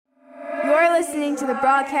listening to the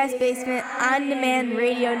Broadcast Basement On Demand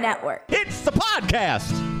Radio Network. It's the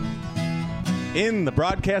podcast in the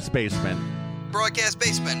Broadcast Basement.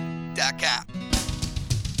 BroadcastBasement.com.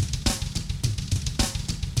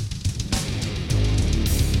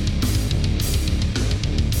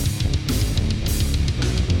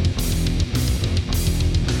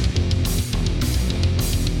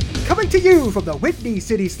 Coming to you from the Windy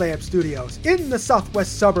City Slam Studios in the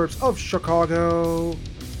southwest suburbs of Chicago,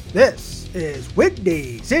 this is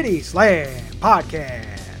Windy City Slam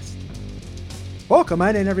Podcast. Welcome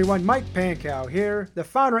in, everyone. Mike Pankow here, the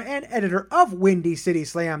founder and editor of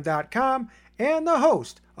WindyCitySlam.com and the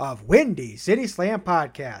host of Windy City Slam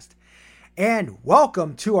Podcast. And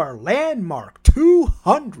welcome to our landmark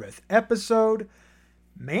 200th episode.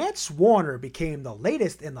 Mance Warner became the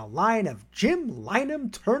latest in the line of Jim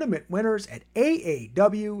Lynam tournament winners at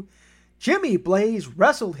AAW. Jimmy Blaze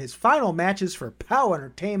wrestled his final matches for POW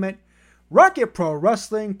Entertainment. Rocket Pro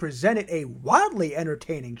Wrestling presented a wildly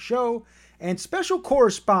entertaining show. And special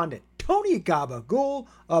correspondent Tony Gabagool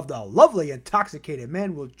of the Lovely Intoxicated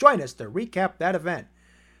Men will join us to recap that event.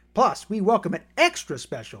 Plus, we welcome an extra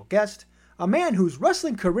special guest, a man whose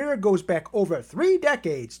wrestling career goes back over 3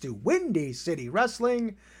 decades to Windy City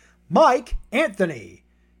Wrestling, Mike Anthony.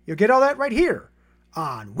 You'll get all that right here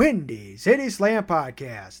on Windy City Slam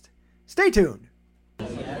Podcast. Stay tuned.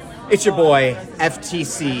 It's your boy,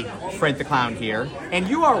 FTC, Frank the Clown here, and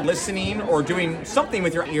you are listening or doing something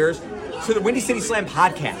with your ears to the Windy City Slam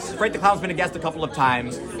Podcast. Frank the Clown's been a guest a couple of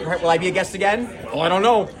times. Will I be a guest again? Oh, I don't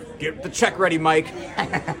know. Get the check ready, Mike.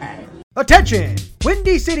 Attention!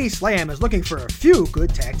 Windy City Slam is looking for a few good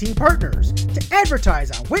tag team partners to advertise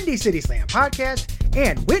on Windy City Slam Podcast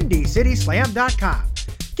and WindyCitySlam.com.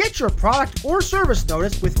 Get your product or service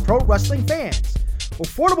noticed with pro wrestling fans.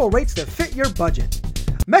 Affordable rates that fit your budget.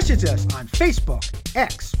 Message us on Facebook,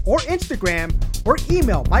 X, or Instagram, or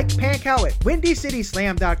email Mike Pankow at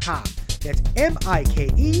WindyCitySlam.com. That's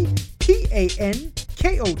MikePankow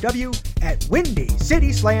at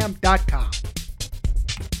WindyCitySlam.com.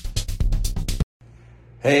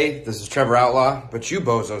 Hey, this is Trevor Outlaw, but you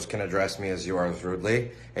bozos can address me as yours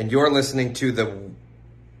rudely. And you're listening to the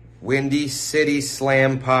Windy City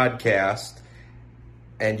Slam Podcast,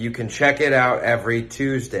 and you can check it out every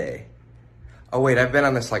Tuesday. Oh wait, I've been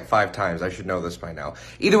on this like 5 times. I should know this by now.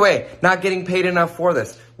 Either way, not getting paid enough for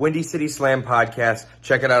this. Windy City Slam Podcast.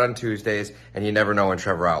 Check it out on Tuesdays, and you never know when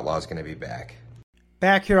Trevor Outlaw is going to be back.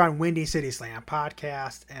 Back here on Windy City Slam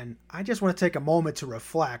Podcast, and I just want to take a moment to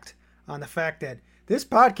reflect on the fact that this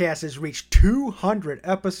podcast has reached 200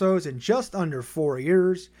 episodes in just under 4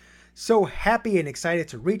 years. So happy and excited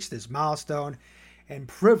to reach this milestone, and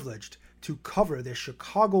privileged to cover the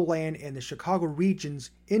Chicagoland and the Chicago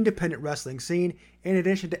region's independent wrestling scene, in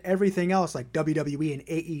addition to everything else like WWE and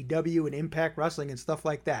AEW and Impact Wrestling and stuff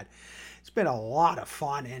like that. It's been a lot of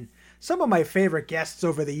fun, and some of my favorite guests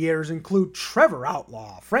over the years include Trevor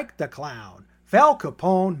Outlaw, Frank the Clown, Val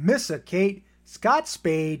Capone, Missa Kate, Scott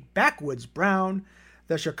Spade, Backwoods Brown,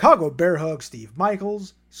 the Chicago Bear Hug Steve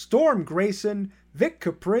Michaels, Storm Grayson, Vic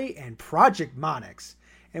Capri, and Project Monix.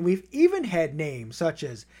 And we've even had names such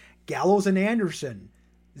as Gallows and Anderson,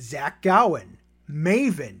 Zach Gowen,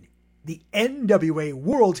 Maven, the NWA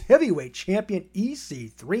World Heavyweight Champion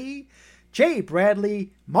EC3, Jay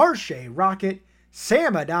Bradley, Marshe Rocket,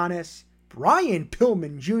 Sam Adonis, Brian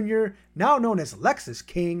Pillman Jr., now known as Lexus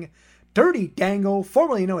King, Dirty Dango,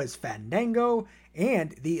 formerly known as Fandango,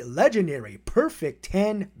 and the legendary Perfect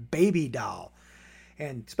 10 Baby Doll.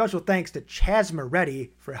 And special thanks to Chaz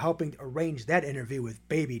Moretti for helping arrange that interview with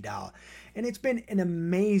Baby Doll. And it's been an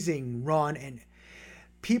amazing run, and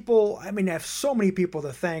I have so many people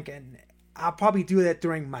to thank, and I'll probably do that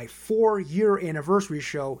during my 4-year anniversary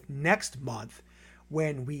show next month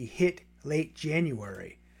when we hit late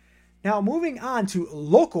January. Now, moving on to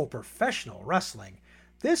local professional wrestling.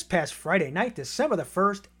 This past Friday night, December the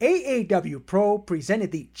 1st, AAW Pro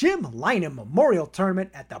presented the Jim Lynam Memorial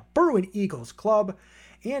Tournament at the Berwyn Eagles Club,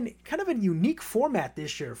 and kind of a unique format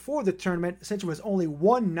this year for the tournament since it was only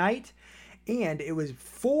one night, and it was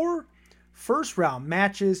 4 first-round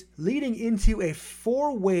matches leading into a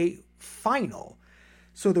 4-way final.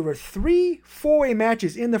 So there were 3 4-way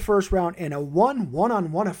matches in the first round and a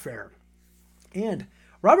 1-1-on-1 affair. And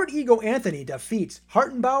Robert Ego Anthony defeats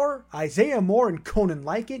Hartenbauer, Isaiah Moore, and Conan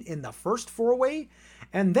Lycan in the first 4-way.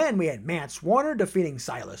 And then we had Mance Warner defeating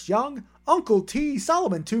Silas Young, Uncle T,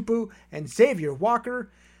 Solomon Tupu, and Xavier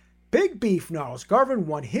Walker. Big Beef Gnarls Garvin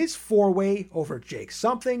won his 4-way over Jake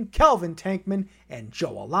Something, Calvin Tankman, and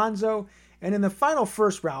Joe Alonzo. And in the final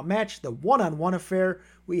first round match, the 1-on-1 affair,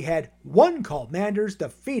 we had One Called Manders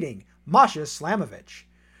defeating Masha Slamovich.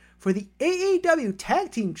 For the AAW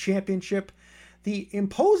Tag Team Championship, the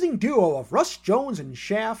imposing duo of Russ Jones and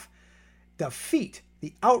Shaft defeat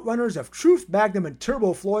the Outrunners of Truth Magnum and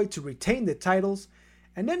Turbo Floyd to retain the titles.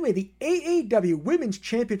 And then with the AAW Women's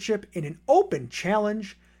Championship in an open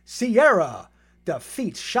challenge, Sierra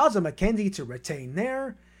defeats Shazza McKenzie to retain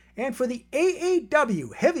there. And for the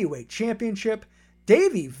AAW Heavyweight Championship,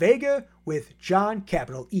 Davey Vega with John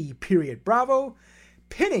Bravo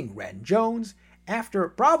pinning Ren Jones after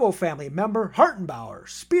Bravo family member Hartenbauer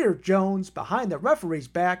speared Jones behind the referee's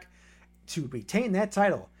back to retain that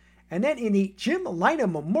title. And then in the Jim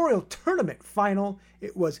Lynam Memorial Tournament final,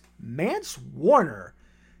 it was Mance Warner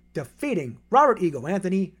defeating Robert Ego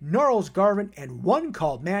Anthony, Gnarls Garvin, and One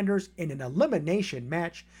Called Manders in an elimination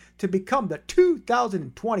match to become the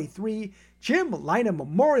 2023 Jim Lynam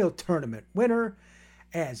Memorial Tournament winner,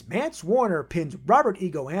 as Mance Warner pins Robert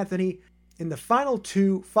Ego Anthony in the final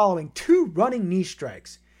two following 2 running knee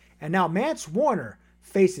strikes. And now Mance Warner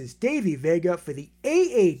faces Davey Vega for the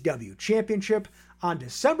AAW Championship on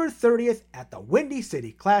December 30th at the Windy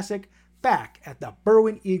City Classic back at the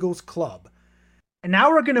Berwyn Eagles Club. And now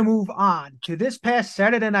we're going to move on to this past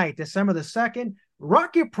Saturday night, December the 2nd.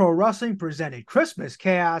 Rocket Pro Wrestling presented Christmas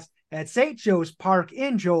Chaos at St. Joe's Park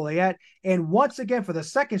in Joliet. And once again, for the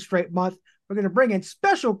second straight month, we're going to bring in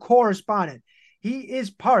special correspondent. He is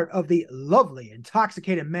part of the lovely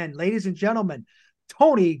Intoxicated Men. Ladies and gentlemen,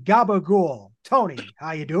 Tony Gabagool. Tony,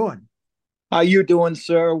 how you doing? How you doing,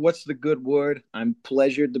 sir? What's the good word? I'm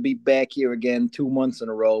pleasured to be back here again 2 months in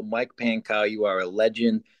a row. Mike Pankow, you are a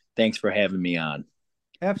legend. Thanks for having me on.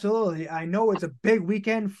 Absolutely. I know it's a big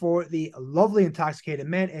weekend for the lovely Intoxicated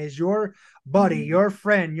Men, as your buddy, your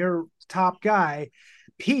friend, your top guy,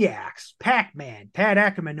 P-Ax, Pac-Man, Pat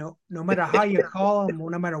Ackerman, no matter how you call him,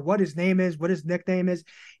 no matter what his name is, what his nickname is,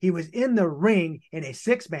 he was in the ring in a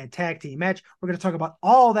 6-man tag team match. We're going to talk about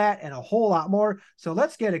all that and a whole lot more. So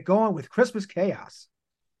let's get it going with Christmas Chaos.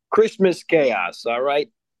 Christmas Chaos, all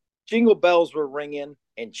right? Jingle bells were ringing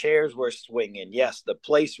and chairs were swinging. Yes, the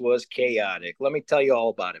place was chaotic. Let me tell you all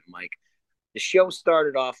about it, Mike. The show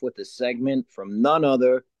started off with a segment from none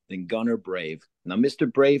other than Gunner Brave. Now,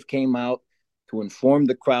 Mr. Brave came out to inform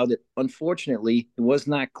the crowd that, unfortunately, he was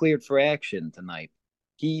not cleared for action tonight.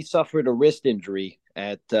 He suffered a wrist injury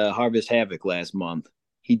at Harvest Havoc last month.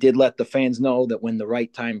 He did let the fans know that when the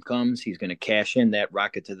right time comes, he's going to cash in that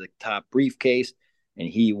Rocket to the Top briefcase, and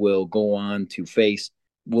he will go on to face.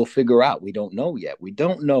 We'll figure out. We don't know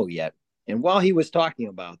yet. And while he was talking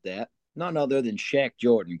about that, none other than Shaq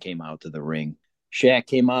Jordan came out to the ring. Shaq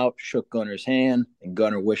came out, shook Gunner's hand, and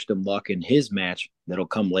Gunner wished him luck in his match that'll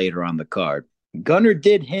come later on the card. Gunner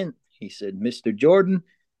did hint. He said, Mr. Jordan,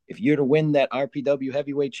 if you're to win that RPW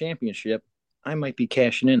Heavyweight Championship, I might be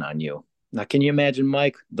cashing in on you. Now, can you imagine,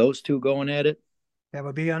 Mike, those two going at it? That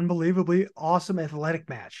would be an unbelievably awesome athletic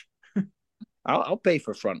match. I'll pay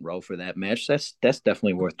for front row for that match. That's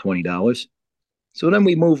definitely worth $20. So then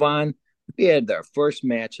we move on. We had our first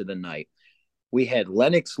match of the night. We had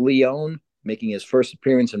Lennox Leone making his first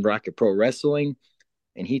appearance in Rocket Pro Wrestling,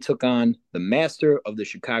 and he took on the master of the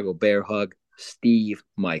Chicago Bear Hug, Steve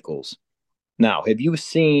Michaels. Now, have you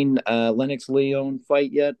seen Lennox Leone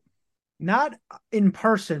fight yet? Not in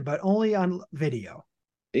person, but only on video.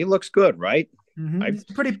 He looks good, right? Mm-hmm. He's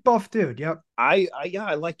a pretty buff dude, yep. I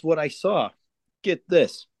liked what I saw. Get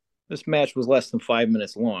this. This match was less than 5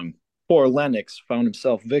 minutes long. Poor Lennox found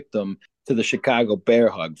himself victim to the Chicago Bear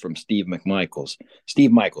Hug from Steve Michaels.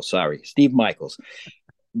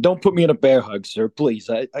 Don't put me in a bear hug, sir, please.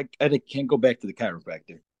 I can't go back to the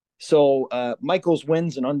chiropractor. So Michaels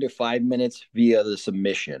wins in under 5 minutes via the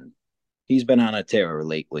submission. He's been on a tear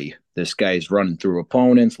lately. This guy's running through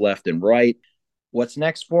opponents left and right. What's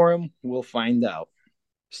next for him? We'll find out.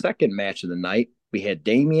 Second match of the night, we had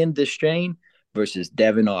Damian Deschain versus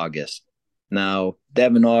Devin August. Now,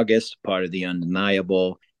 Devin August, part of the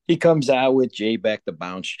Undeniable, he comes out with J-Beck the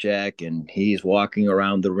Bounce Jack, and he's walking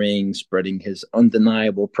around the ring, spreading his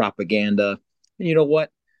undeniable propaganda. And you know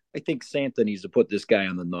what? I think Santa needs to put this guy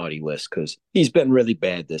on the naughty list because he's been really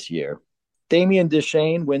bad this year. Damian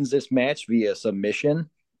Deschain wins this match via submission.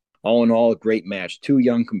 All in all, a great match. Two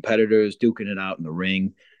young competitors duking it out in the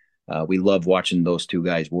ring. We love watching those two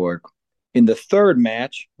guys work. In the third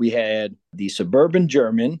match, we had the suburban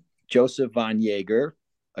German, Joseph Von Jaeger,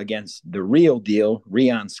 against the real deal,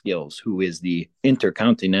 Rion Skills, who is the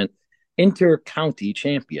Inter-County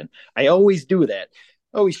champion. I always do that.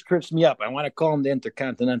 Always trips me up. I want to call him the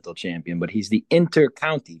Intercontinental champion, but he's the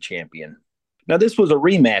Inter-County champion. Now, this was a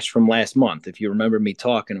rematch from last month. If you remember me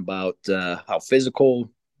talking about how physical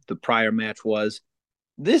the prior match was,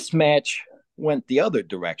 this match went the other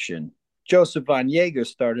direction. Joseph Von Jaeger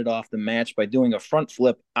started off the match by doing a front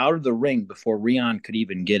flip out of the ring before Rion could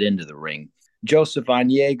even get into the ring. Joseph Von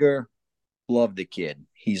Jaeger, love the kid.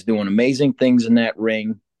 He's doing amazing things in that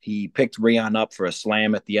ring. He picked Rion up for a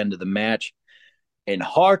slam at the end of the match. And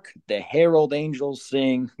hark, the Herald Angels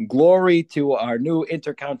sing, glory to our new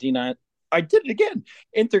Intercounty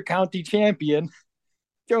champion,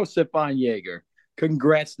 Joseph Von Jaeger.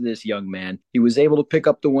 Congrats to this young man. He was able to pick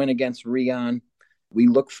up the win against Rion. We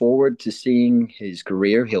look forward to seeing his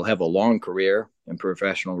career. He'll have a long career in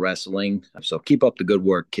professional wrestling. So keep up the good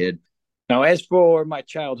work, kid. Now, as for my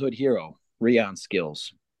childhood hero, Rion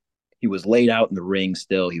Skills, he was laid out in the ring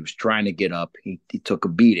still. He was trying to get up. He took a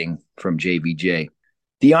beating from JVJ.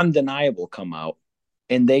 The Undeniable come out,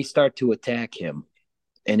 and they start to attack him.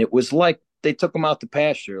 And it was like they took him out to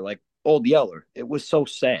pasture, like Old Yeller. It was so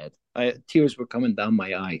sad. Tears were coming down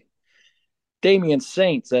my eye. Damian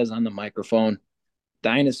Saint says on the microphone,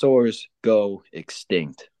 dinosaurs go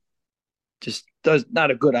extinct. Just does not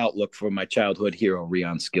a good outlook for my childhood hero,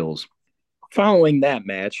 Rion Skills. Following that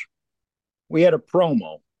match, we had a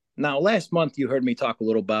promo. Now, last month you heard me talk a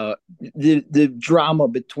little about the drama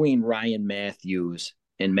between Ryan Matthews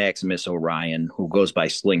and Maximus Orion, who goes by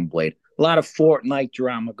Sling Blade. A lot of Fortnite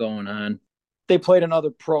drama going on. They played another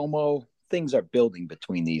promo. Things are building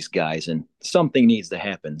between these guys, and something needs to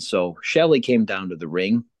happen. So Shelly came down to the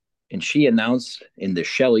ring, and she announced in the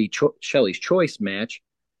Shelly's Choice match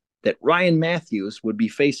that Ryan Matthews would be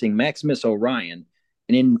facing Maximus Orion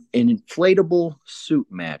in an inflatable suit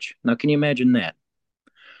match. Now, can you imagine that?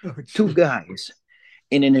 Oh, Two guys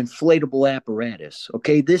in an inflatable apparatus.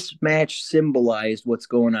 Okay, this match symbolized what's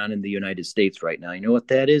going on in the United States right now. You know what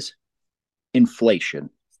that is? Inflation.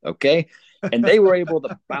 Okay? And they were able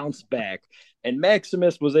to bounce back. And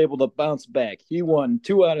Maximus was able to bounce back. He won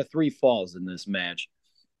 2 out of 3 falls in this match.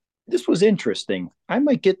 This was interesting. I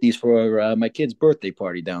might get these for my kid's birthday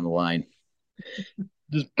party down the line.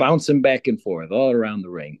 Just bouncing back and forth all around the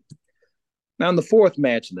ring. Now, in the 4th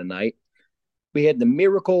match of the night, we had the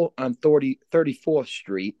Miracle on 34th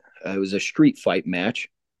Street. It was a street fight match.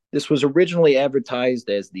 This was originally advertised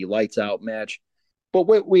as the Lights Out match, but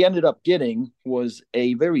what we ended up getting was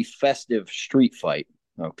a very festive street fight,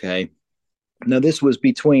 okay? Now, this was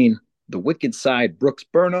between the Wicked Side Brooks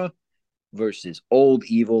Berna versus Old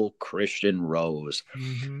Evil Christian Rose.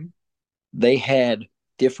 Mm-hmm. They had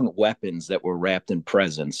different weapons that were wrapped in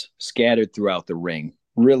presents scattered throughout the ring.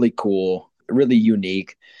 Really cool, really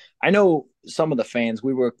unique. I know some of the fans,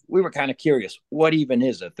 we were kind of curious, what even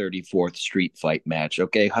is a 34th Street fight match?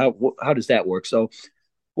 Okay, how does that work? So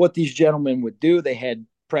what these gentlemen would do, they had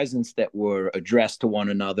presents that were addressed to one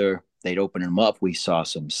another. They'd open them up. We saw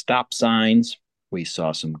some stop signs. We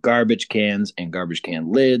saw some garbage cans and garbage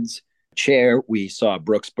can lids. Chair, we saw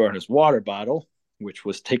Brooks Berna's water bottle, which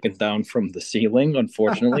was taken down from the ceiling,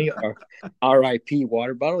 unfortunately. Our RIP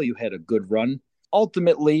water bottle. You had a good run.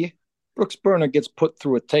 Ultimately, Brooks Berna gets put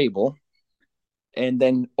through a table, and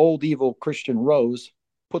then Old Evil Christian Rose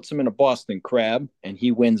puts him in a Boston Crab, and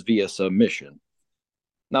he wins via submission.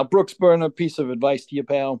 Now, Brooks Berna, piece of advice to you,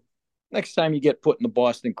 pal. Next time you get put in the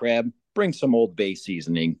Boston Crab, bring some Old Bay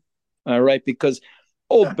seasoning. All right? Because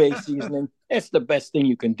Old Bay seasoning, that's the best thing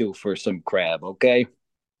you can do for some crab, okay?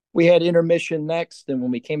 We had intermission next, and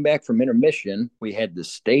when we came back from intermission, we had the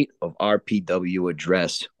State of RPW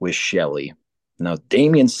address with Shelly. Now,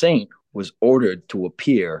 Damian Saint was ordered to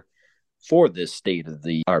appear for this State of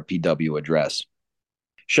the RPW address.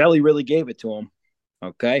 Shelly really gave it to him,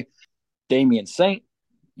 okay? Damian Saint,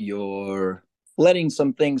 you're letting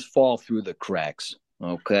some things fall through the cracks,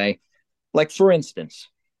 okay? Like, for instance,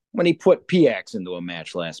 when he put PX into a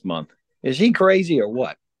match last month. Is he crazy or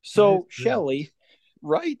what? So, Shelly,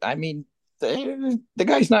 right? I mean, the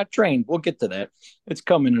guy's not trained. We'll get to that. It's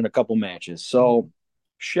coming in a couple matches. So,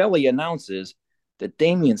 Shelly announces that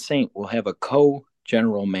Damian Saint will have a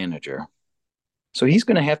co-general manager. So he's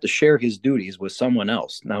going to have to share his duties with someone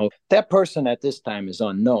else. Now, that person at this time is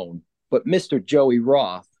unknown, but Mr. Joey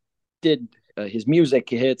Roth did his music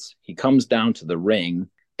hits. He comes down to the ring,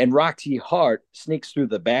 and Roxy Hart sneaks through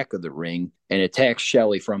the back of the ring and attacks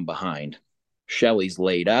Shelly from behind. Shelly's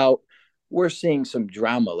laid out. We're seeing some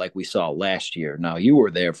drama like we saw last year. Now, you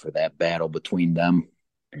were there for that battle between them.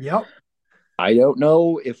 Yep. I don't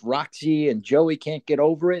know if Roxy and Joey can't get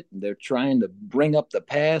over it. They're trying to bring up the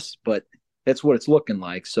past, but that's what it's looking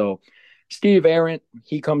like. So Steve Arendt,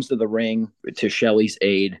 he comes to the ring to Shelly's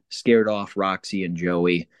aid, scared off Roxy and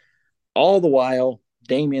Joey. All the while,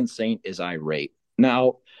 Damian Saint is irate.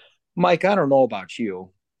 Now, Mike, I don't know about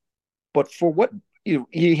you, but for what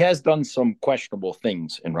he has done some questionable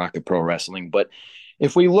things in Rocket Pro Wrestling, but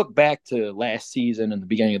If we look back to last season and the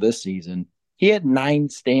beginning of this season, he had 9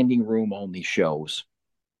 standing room only shows.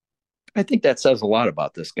 I think that says a lot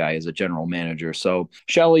about this guy as a general manager. So,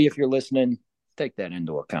 Shelly, if you're listening, take that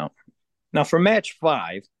into account. Now, for match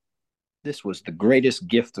 5, this was the greatest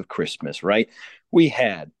gift of Christmas, right? We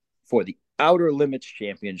had, for the Outer Limits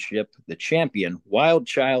Championship, the champion, Wild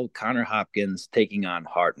Child Connor Hopkins, taking on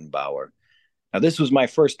Hartenbauer. Now, this was my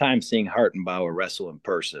first time seeing Hartenbauer wrestle in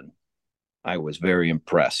person. I was very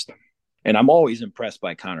impressed. And I'm always impressed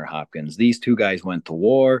by Connor Hopkins. These two guys went to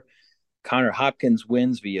war. Connor Hopkins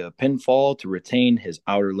wins via pinfall to retain his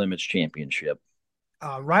Outer Limits Championship.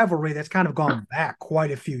 Rivalry that's kind of gone back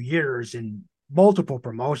quite a few years in multiple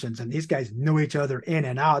promotions, and these guys knew each other in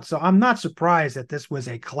and out. So I'm not surprised that this was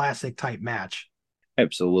a classic type match.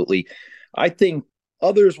 Absolutely. I think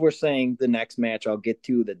others were saying the next match I'll get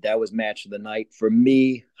to that was match of the night. For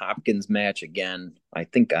me, Hopkins match again. I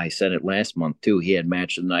think I said it last month too. He had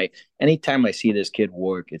match of the night. Anytime I see this kid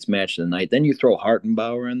work, it's match of the night. Then you throw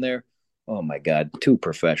Hartenbauer in there. Oh my God, 2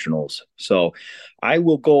 professionals. So I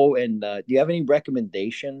will go and do you have any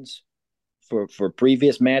recommendations for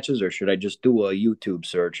previous matches, or should I just do a YouTube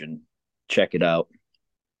search and check it out?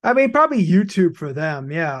 I mean, probably YouTube for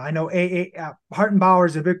them. Yeah, I know Hartenbauer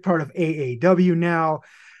is a big part of AAW now.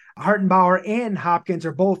 Hartenbauer and Hopkins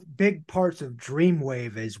are both big parts of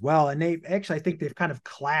Dreamwave as well. And they actually, I think they've kind of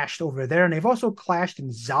clashed over there. And they've also clashed in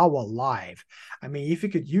Zawa Live. I mean, if you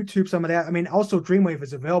could YouTube some of that. I mean, also Dreamwave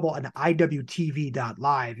is available on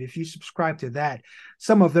IWTV.live. If you subscribe to that,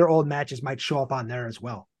 some of their old matches might show up on there as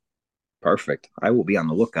well. Perfect. I will be on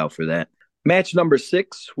the lookout for that. Match number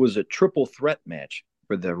 6 was a triple threat match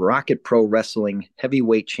for the Rocket Pro Wrestling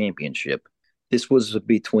Heavyweight Championship. This was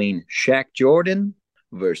between Shaq Jordan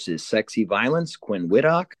versus Sexy Violence, Quinn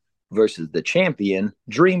Whittock, versus the champion,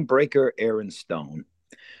 Dream Breaker, Aaron Stone.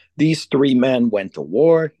 These 3 men went to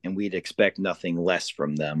war, and we'd expect nothing less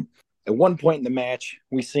from them. At one point in the match,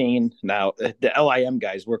 we seen, now the LIM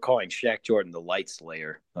guys, we're calling Shaq Jordan the Light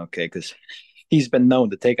Slayer, okay, because he's been known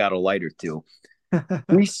to take out a light or 2.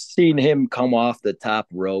 We seen him come off the top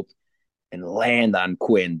rope and land on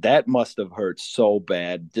Quinn. That must have hurt so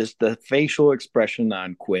bad. Just the facial expression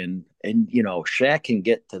on Quinn. And, you know, Shaq can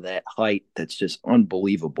get to that height that's just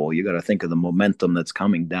unbelievable. You got to think of the momentum that's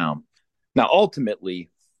coming down. Now, ultimately,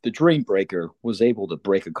 the Dream Breaker was able to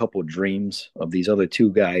break a couple of dreams of these other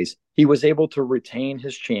 2 guys. He was able to retain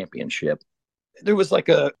his championship. There was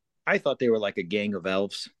I thought they were like a gang of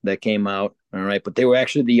elves that came out, all right, but they were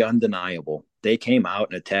actually the Undeniable. They came out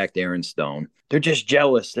and attacked Aaron Stone. They're just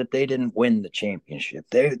jealous that they didn't win the championship.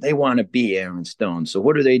 They want to be Aaron Stone. So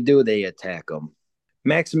what do? They attack him.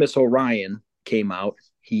 Maximus Orion came out.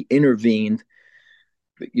 He intervened,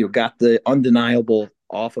 got the Undeniable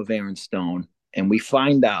off of Aaron Stone. And we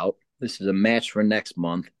find out, this is a match for next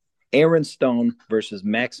month, Aaron Stone versus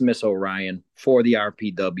Maximus Orion for the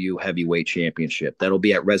RPW Heavyweight Championship. That'll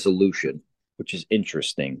be at Resolution, which is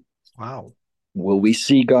interesting. Wow. Will we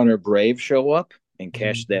see Gunner Brave show up and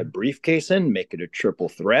cash that briefcase in, make it a triple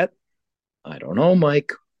threat? I don't know,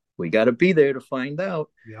 Mike. We got to be there to find out.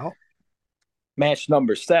 Yep. Match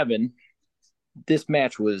number 7. This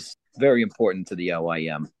match was very important to the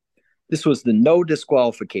LIM. This was the no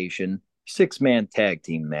disqualification 6-man tag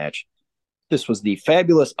team match. This was the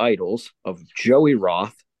Fabulous Idols of Joey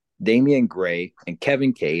Roth, Damian Gray, and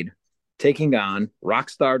Kevin Cade taking on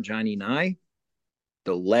Rockstar Johnny Nye,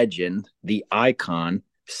 the legend, the icon,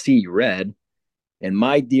 C-Red, and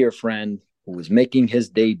my dear friend who was making his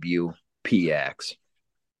debut, PX.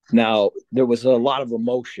 Now, there was a lot of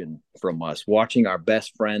emotion from us watching our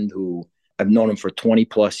best friend, who I've known him for 20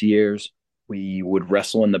 plus years. We would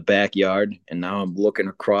wrestle in the backyard, and now I'm looking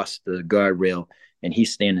across the guardrail, and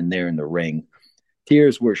he's standing there in the ring.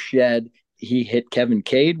 Tears were shed. He hit Kevin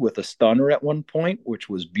Cade with a stunner at one point, which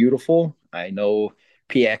was beautiful. I know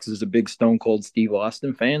PX is a big Stone Cold Steve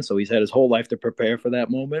Austin fan, so he's had his whole life to prepare for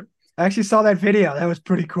that moment. I actually saw that video. That was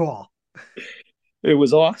pretty cool. It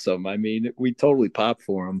was awesome. I mean, we totally popped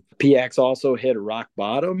for him. PX also hit a rock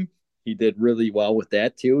bottom. He did really well with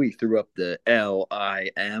that, too. He threw up the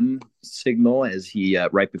LIM signal as he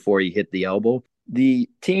right before he hit the elbow. The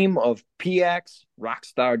team of PX,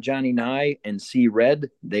 Rockstar Johnny Nye, and C-Red,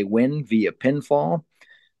 they win via pinfall.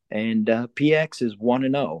 And PX is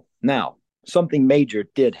 1-0. Now, something major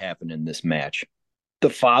did happen in this match. The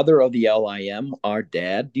father of the LIM, our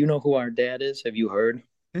dad. Do you know who our dad is? Have you heard?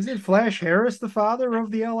 Is it Flash Harris, the father of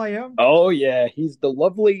the LIM? Oh, yeah. He's the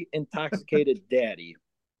lovely, intoxicated daddy.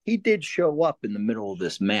 He did show up in the middle of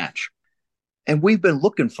this match. And we've been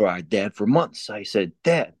looking for our dad for months. I said,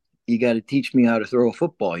 Dad, you got to teach me how to throw a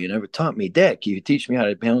football. You never taught me that. You teach me how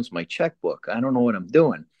to balance my checkbook. I don't know what I'm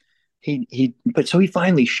doing. But so he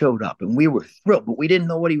finally showed up, and we were thrilled, but we didn't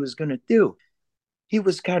know what he was going to do. He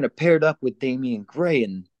was kind of paired up with Damian Gray,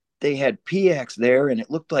 and they had PX there, and it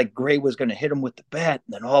looked like Gray was going to hit him with the bat.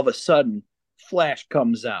 And then all of a sudden, Flash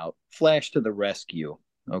comes out. Flash to the rescue.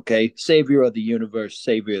 Okay, savior of the universe,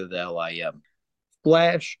 savior of the LIM.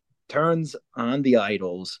 Flash turns on the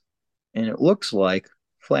idols, and it looks like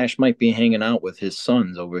Flash might be hanging out with his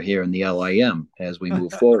sons over here in the LIM as we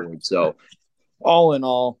move forward. So, all in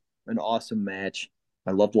all, an awesome match.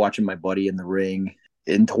 I loved watching my buddy in the ring,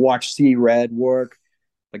 and to watch C-Rad work.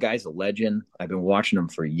 The guy's a legend. I've been watching him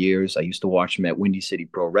for years. I used to watch him at Windy City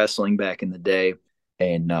Pro Wrestling back in the day,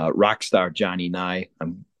 and Rockstar Johnny Nye. I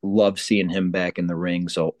love seeing him back in the ring.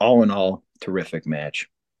 So all in all, terrific match.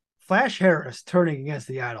 Flash Harris turning against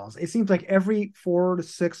the Idols. It seems like every 4 to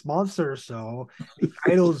 6 months or so, the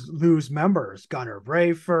Idols lose members. Gunner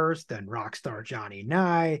Brave first, then Rockstar Johnny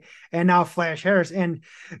Nye, and now Flash Harris. And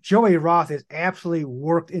Joey Roth is absolutely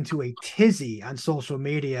worked into a tizzy on social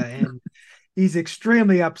media, and he's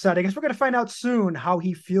extremely upset. I guess we're going to find out soon how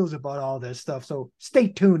he feels about all this stuff. So stay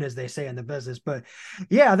tuned, as they say in the business. But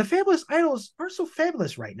yeah, the Fabulous Idols aren't so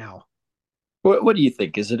fabulous right now. What do you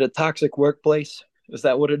think? Is it a toxic workplace? Is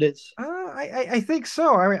that what it is? I think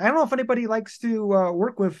so. I mean, I don't know if anybody likes to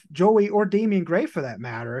work with Joey or Damian Gray for that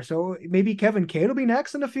matter. So maybe Kevin Cade will be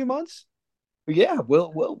next in a few months. Yeah,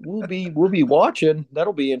 we'll be watching.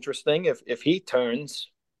 That'll be interesting if he turns.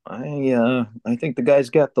 I think the guy's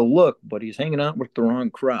got the look, but he's hanging out with the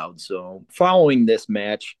wrong crowd. So following this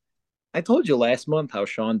match, I told you last month how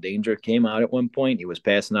Sean Danger came out at one point. He was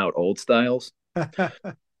passing out old styles.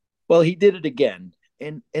 Well, he did it again.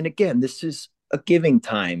 And again, this is a giving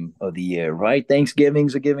time of the year, right?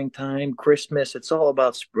 Thanksgiving's a giving time. Christmas, it's all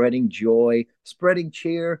about spreading joy, spreading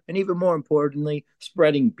cheer, and even more importantly,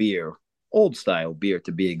 spreading beer. Old style beer,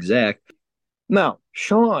 to be exact. Now,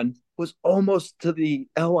 Sean was almost to the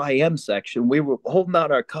LIM section. We were holding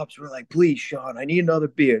out our cups. We're like, please, Sean, I need another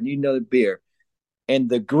beer. And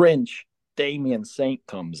the Grinch, Damian Saint,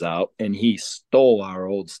 comes out, and he stole our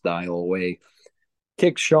old style away,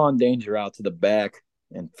 kicked Sean Danger out to the back,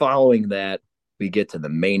 and following that, we get to the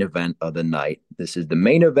main event of the night. This is the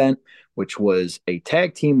main event, which was a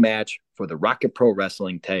tag team match for the Rocket Pro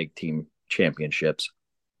Wrestling Tag Team Championships.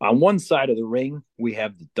 On one side of the ring, we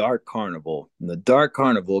have the Dark Carnival. And the Dark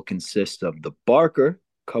Carnival consists of the Barker,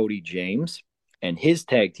 Cody James, and his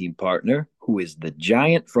tag team partner, who is the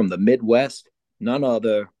Giant from the Midwest, none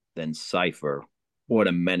other than Cypher. What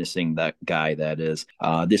a menacing that guy that is.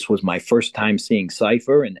 This was my first time seeing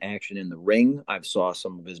Cypher in action in the ring. I've saw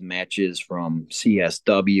some of his matches from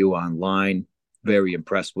CSW online. Very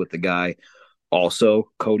impressed with the guy. Also,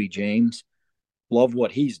 Cody James. Love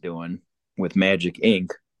what he's doing with Magic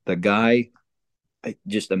Inc. The guy,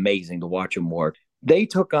 just amazing to watch him work. They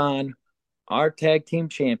took on our tag team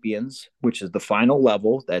champions, which is the final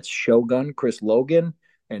level. That's Shogun Chris Logan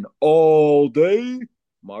and All Day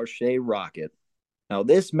Marche Rocket. Now,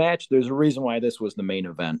 this match, there's a reason why this was the main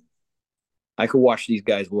event. I could watch these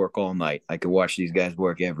guys work all night. I could watch these guys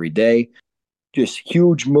work every day. Just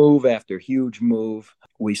huge move after huge move.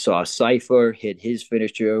 We saw Cypher hit his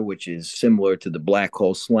finisher, which is similar to the Black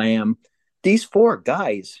Hole Slam. These 4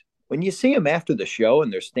 guys, when you see them after the show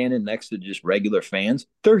and they're standing next to just regular fans,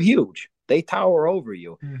 they're huge. They tower over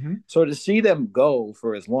you. Mm-hmm. So to see them go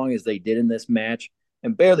for as long as they did in this match,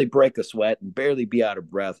 and barely break a sweat and barely be out of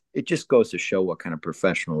breath, it just goes to show what kind of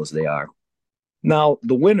professionals they are. Now,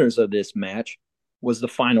 the winners of this match was the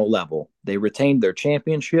final level. They retained their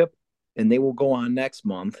championship, and they will go on next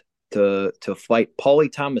month to fight Paulie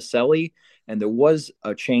Tomaselli. And there was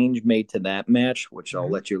a change made to that match, which I'll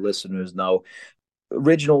let your listeners know.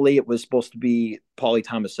 Originally, it was supposed to be Paulie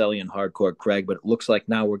Tomaselli and Hardcore Craig, but it looks like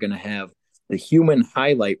now we're going to have the human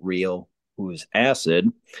highlight reel, who is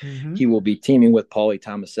Acid. Mm-hmm. He will be teaming with Paulie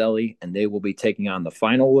Tomaselli, and they will be taking on the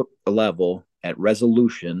final level at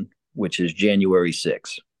Resolution, which is January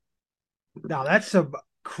 6th. Now, that's some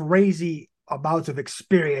crazy amounts of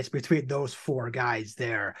experience between those 4 guys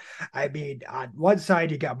there. I mean, on one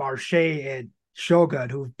side, you got Marche and Shogun,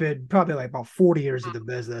 who've been probably like about 40 years in the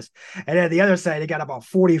business. And then the other side, they got about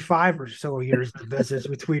 45 or so years in the business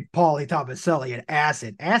between Paulie Tomaselli and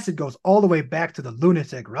Acid. Acid goes all the way back to the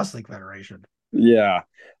Lunatic Wrestling Federation. Yeah.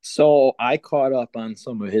 So I caught up on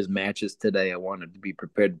some of his matches today. I wanted to be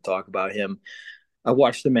prepared to talk about him. I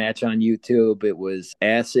watched the match on YouTube. It was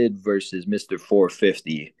Acid versus Mr.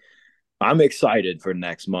 450. I'm excited for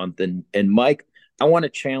next month. And Mike, I want to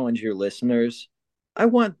challenge your listeners I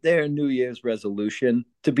want their New Year's resolution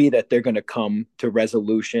to be that they're going to come to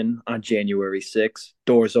resolution on January 6th.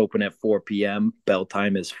 Doors open at 4 p.m., bell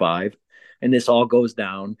time is 5. And this all goes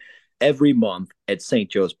down every month at St.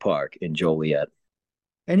 Joe's Park in Joliet.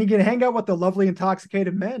 And you can hang out with the lovely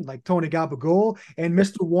intoxicated men like Tony Gabagool and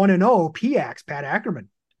Mr. 1-0 PX, Pat Ackerman.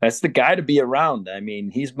 That's the guy to be around. I mean,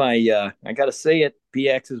 he's my, I got to say it,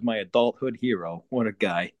 PX is my adulthood hero. What a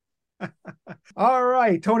guy. All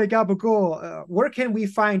right, Tony Gabagool, where can we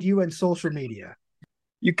find you in social media?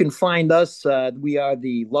 You can find us. We are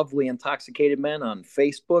the Lovely Intoxicated Men on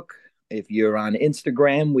Facebook. If you're on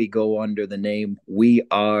Instagram, we go under the name We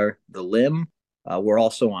Are the Limb. We're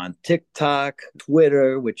also on TikTok,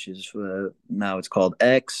 Twitter, which is now it's called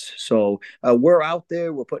X. So we're out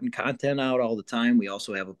there. We're putting content out all the time. We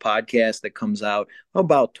also have a podcast that comes out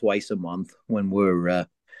about twice a month when we're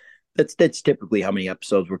that's typically how many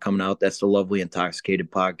episodes we're coming out. That's the Lovely Intoxicated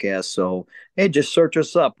Podcast. So, hey, just search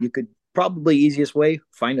us up. You could probably easiest way,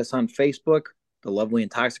 find us on Facebook, the Lovely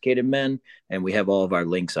Intoxicated Men, and we have all of our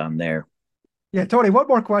links on there. Yeah, Tony, one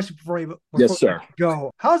more question before yes, sir. Go.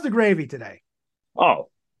 How's the gravy today? Oh,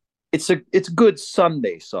 it's good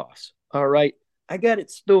Sunday sauce. All right. I got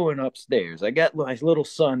it stewing upstairs. I got my little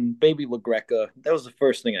son, baby LaGreca. That was the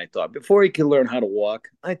first thing I taught. Before he could learn how to walk,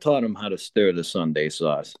 I taught him how to stir the Sunday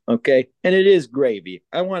sauce. Okay. And it is gravy.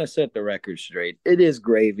 I want to set the record straight. It is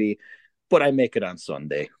gravy, but I make it on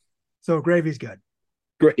Sunday. So gravy's good.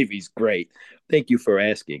 Gravy's great. Thank you for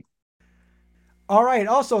asking. All right.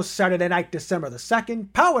 Also, Saturday night, December the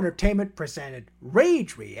 2nd, POW Entertainment presented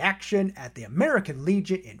Rage Reaction at the American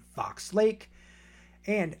Legion in Fox Lake.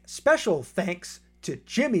 And special thanks to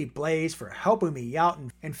Jimmy Blaze for helping me out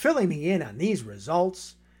and filling me in on these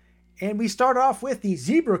results. And we start off with the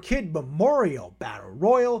Zebra Kid Memorial Battle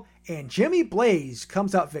Royal, and Jimmy Blaze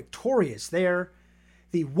comes out victorious there.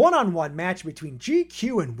 The one-on-one match between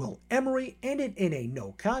GQ and Will Emery ended in a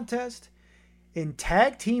no contest. In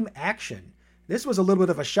tag team action, this was a little bit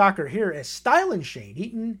of a shocker here as Styling Shane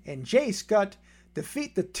Eaton and Jay Scott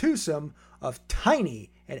defeat the twosome of Tiny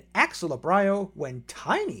and Axel Abrio when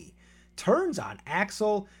Tiny turns on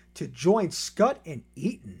Axel to join Scott and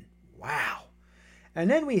Eaton. Wow. And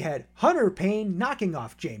then we had Hunter Payne knocking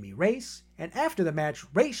off Jamie Race, and after the match,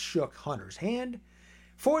 Race shook Hunter's hand.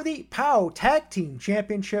 For the POW Tag Team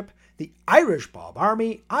Championship, the Irish Mob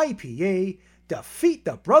Army, IPA, defeat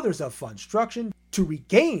the Brothers of Funstruction to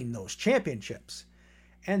regain those championships.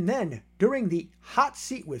 And then, during the Hot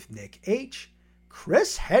Seat with Nick H.,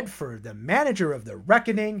 Chris Hedford, the manager of the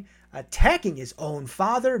Reckoning, attacking his own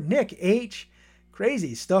father, Nick H.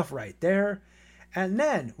 Crazy stuff right there. And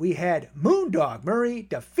then we had Moondog Murray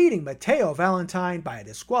defeating Mateo Valentine by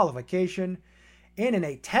disqualification. And in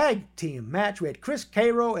a tag team match, we had Chris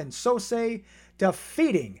Cairo and Sose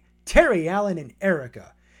defeating Terry Allen and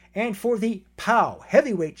Erica. And for the POW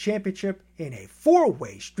Heavyweight Championship in a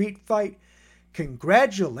four-way street fight,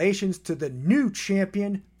 congratulations to the new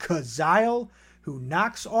champion, Kazile, who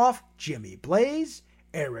knocks off Jimmy Blaze,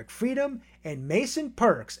 Eric Freedom, and Mason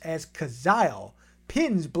Perks as Kazile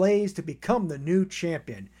pins Blaze to become the new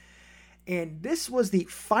champion. And this was the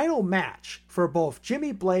final match for both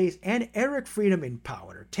Jimmy Blaze and Eric Freedom in POW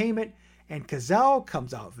Entertainment, and Kazile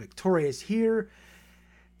comes out victorious here.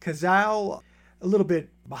 Kazile, a little bit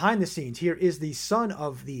behind the scenes here, is the son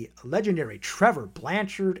of the legendary Trevor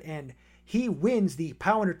Blanchard, and he wins the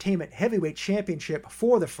POW Entertainment Heavyweight Championship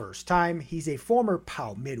for the first time. He's a former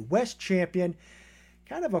POW Midwest champion.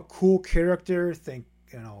 Kind of a cool character. Think,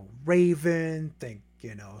 Raven. Think,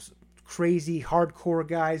 crazy hardcore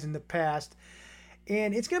guys in the past.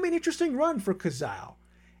 And it's going to be an interesting run for Kazile.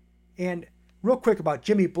 And real quick about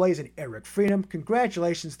Jimmy Blaze and Eric Freedom.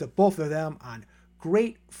 Congratulations to both of them on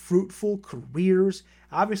great, fruitful careers.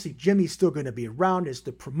 Obviously, Jimmy's still going to be around as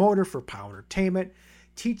the promoter for POW Entertainment,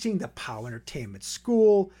 teaching the POW Entertainment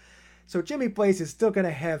School. So Jimmy Blaze is still going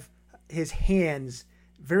to have his hands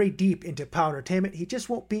very deep into POW Entertainment. He just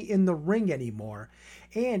won't be in the ring anymore.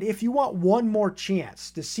 And if you want one more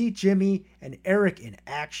chance to see Jimmy and Eric in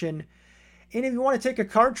action, and if you want to take a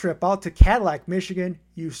car trip out to Cadillac, Michigan,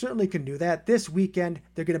 you certainly can do that. This weekend,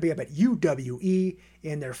 they're going to be up at UWE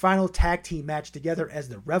in their final tag team match together as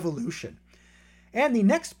the Revolution. And the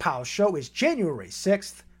next POW show is January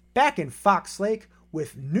 6th, back in Fox Lake,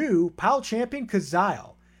 with new POW champion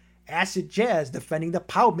Kazile. Acid Jazz defending the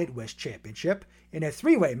POW Midwest Championship in a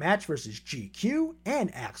three-way match versus GQ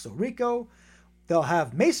and Axel Rico. They'll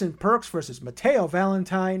have Mason Perks versus Mateo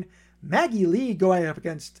Valentine, Maggie Lee going up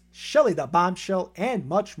against Shelly the Bombshell, and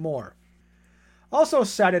much more. Also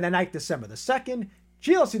Saturday night, December the 2nd,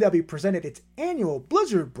 GLCW presented its annual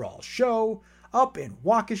Blizzard Brawl show up in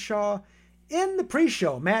Waukesha. In the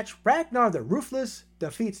pre-show match, Ragnar the Ruthless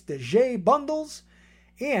defeats the J Bundles.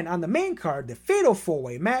 And on the main card, the Fatal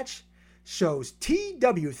 4-Way match shows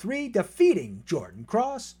TW3 defeating Jordan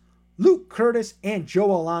Cross, Luke Curtis, and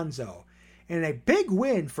Joe Alonzo. And a big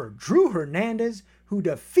win for Drew Hernandez, who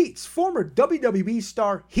defeats former WWE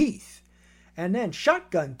star Heath. And then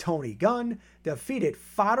Shotgun Tony Gunn defeated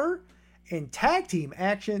Fodder. In tag team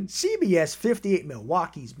action, CBS 58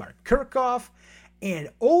 Milwaukee's Mark Kirchhoff and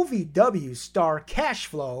OVW star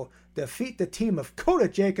Cashflow defeat the team of Kota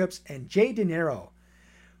Jacobs and Jay De Niro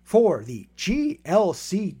for the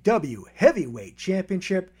GLCW Heavyweight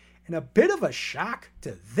Championship. And a bit of a shock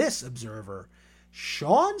to this observer,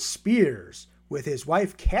 Shawn Spears, with his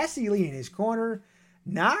wife Cassie Lee in his corner,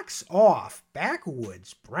 knocks off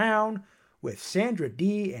Backwoods Brown with Sandra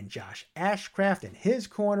Dee and Josh Ashcraft in his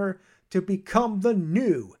corner to become the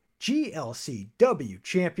new GLCW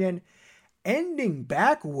champion, ending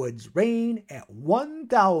Backwoods' reign at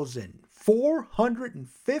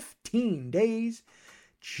 1,415 days,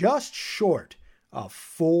 just short of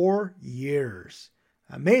 4 years.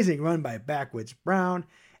 Amazing run by Backwoods Brown,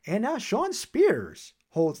 and now Shawn Spears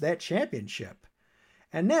holds that championship.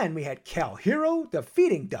 And then we had Cal Hero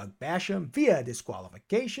defeating Doug Basham via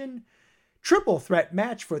disqualification. Triple threat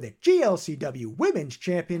match for the GLCW Women's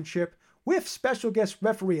Championship with special guest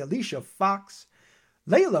referee Alicia Fox.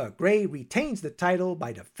 Layla Gray retains the title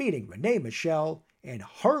by defeating Renee Michelle and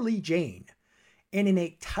Harley Jane. And in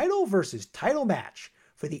a title versus title match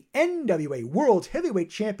for the NWA World Heavyweight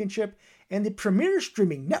Championship and the Premier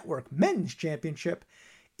Streaming Network Men's Championship,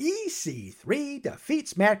 EC3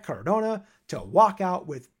 defeats Matt Cardona to walk out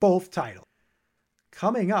with both titles.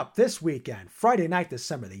 Coming up this weekend, Friday night,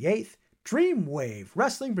 December the 8th, Dreamwave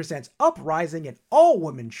Wrestling presents Uprising, an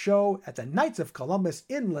all-women show at the Knights of Columbus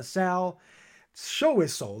in LaSalle. The show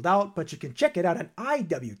is sold out, but you can check it out on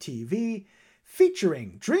IWTV,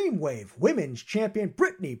 featuring Dreamwave Women's Champion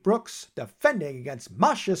Brittany Brooks defending against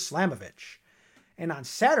Masha Slamovich. And on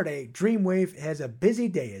Saturday, Dreamwave has a busy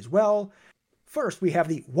day as well. First, we have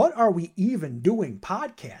the What Are We Even Doing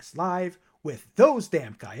podcast live with Those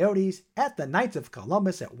Damn Coyotes at the Knights of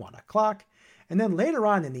Columbus at 1 o'clock. And then later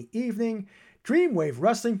on in the evening, Dreamwave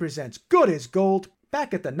Wrestling presents Good as Gold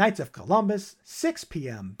back at the Knights of Columbus, 6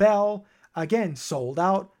 p.m. bell. Again, sold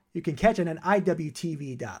out. You can catch it on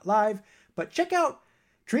IWTV.live. But check out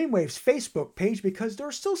Dreamwave's Facebook page because there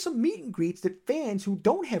are still some meet and greets that fans who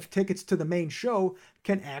don't have tickets to the main show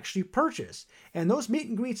can actually purchase. And those meet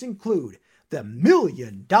and greets include the $1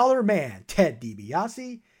 Million Man, Ted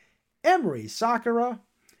DiBiase, Emery Sakura,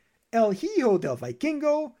 El Hijo del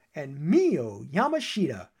Vikingo, and Mio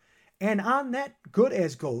Yamashita. And on that Good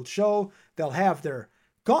as Gold show, they'll have their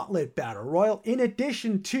Gauntlet Battle Royal in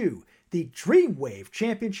addition to the Dreamwave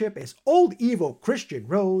Championship as Old Evil Christian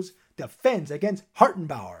Rose defends against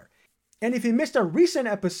Hartenbauer. And if you missed a recent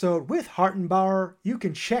episode with Hartenbauer, you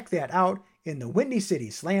can check that out in the Windy City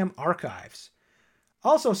Slam archives.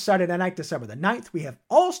 Also Saturday night, December the 9th, we have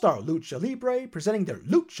All-Star Lucha Libre presenting their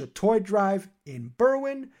Lucha Toy Drive in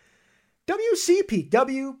Berwyn.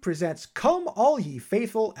 WCPW presents Come All Ye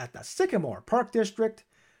Faithful at the Sycamore Park District.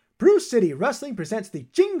 Bruce City Wrestling presents the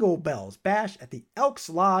Jingle Bells Bash at the Elks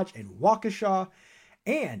Lodge in Waukesha.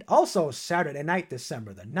 And also Saturday night,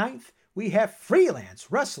 December the 9th, we have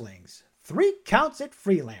Freelance Wrestling's 3 Counts at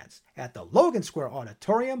Freelance at the Logan Square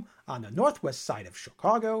Auditorium on the northwest side of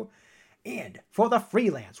Chicago. And for the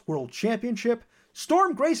Freelance World Championship,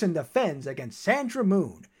 Storm Grayson defends against Sandra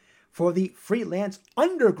Moon. For the Freelance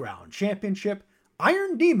Underground Championship,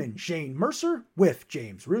 Iron Demon Shane Mercer with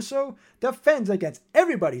James Russo defends against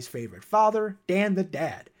everybody's favorite father, Dan the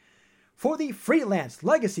Dad. For the Freelance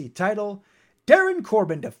Legacy title, Darren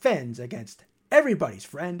Corbin defends against everybody's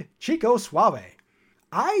friend, Chico Suave.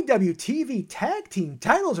 IWTV Tag Team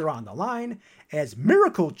titles are on the line as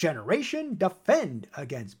Miracle Generation defend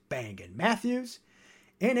against Bang and Matthews.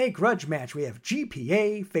 In a grudge match, we have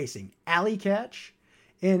GPA facing Alley Catch.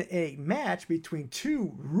 In a match between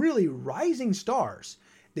two really rising stars,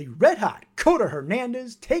 the red-hot Kota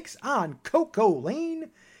Hernandez takes on Coco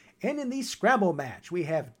Lane. And in the scramble match, we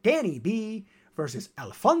have Danny B versus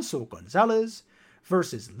Alfonso Gonzalez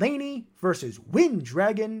versus Laney versus Wind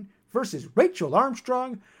Dragon versus Rachel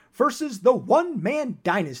Armstrong versus the one-man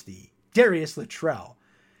dynasty, Darius Luttrell.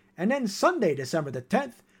 And then Sunday, December the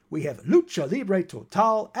 10th, we have Lucha Libre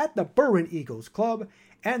Total at the Berwyn Eagles Club.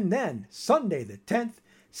 And then Sunday the 10th,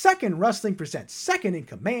 Second Wrestling presents Second in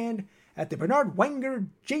Command at the Bernard Wenger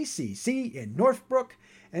JCC in Northbrook.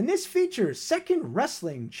 And this features Second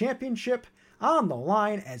Wrestling Championship on the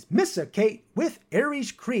line as Missa Kate with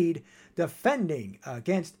Aries Creed defending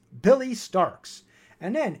against Billy Starks.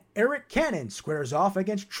 And then Eric Cannon squares off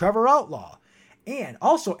against Trevor Outlaw. And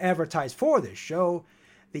also advertised for this show,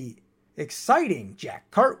 the exciting Jack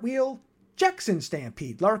Cartwheel, Jackson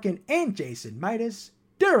Stampede Larkin, and Jason Midas,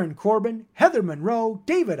 Darren Corbin, Heather Monroe,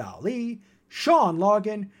 David Ali, Sean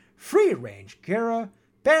Logan, Free Range Guerra,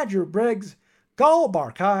 Badger Briggs, Gal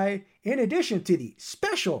Barkai, in addition to the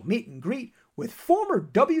special meet and greet with former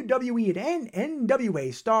WWE and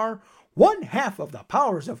NWA star, one half of the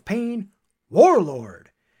Powers of Pain, Warlord.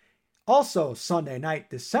 Also Sunday night,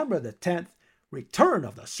 December the 10th, Return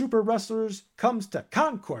of the Super Wrestlers comes to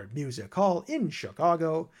Concord Music Hall in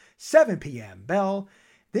Chicago, 7 p.m. bell.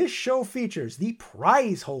 This show features the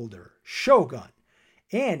prize holder, Shogun,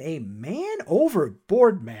 and a man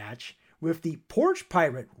overboard match with the Porch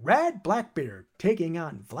Pirate Rad Blackbeard taking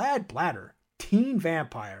on Vlad Blatter, Teen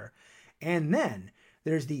Vampire. And then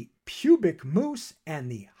there's the Pubic Moose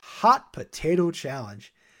and the Hot Potato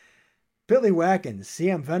Challenge. Billy Wack and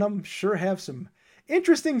CM Venom sure have some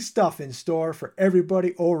interesting stuff in store for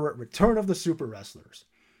everybody over at Return of the Super Wrestlers.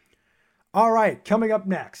 All right, coming up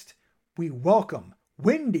next, we welcome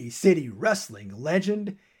Windy City Wrestling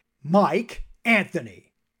legend Mike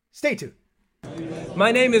Anthony. Stay tuned.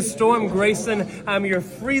 My name is Storm Grayson. I'm your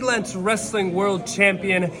freelance wrestling world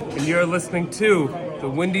champion, and you're listening to the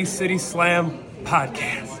Windy City Slam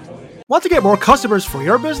podcast. Want to get more customers for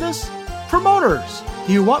your business? Promoters,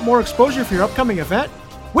 do you want more exposure for your upcoming event?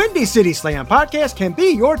 Windy City Slam Podcast can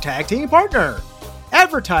be your tag team partner.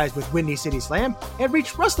 Advertise with Windy City Slam and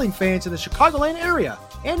reach wrestling fans in the Chicagoland area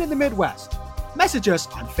and in the Midwest. Message us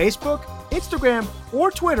on Facebook, Instagram,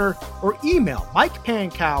 or Twitter, or email Mike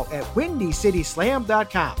Pankow at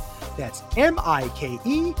WindyCitySlam.com. That's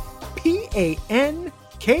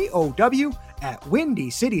MikePankow at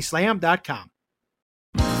WindyCitySlam.com.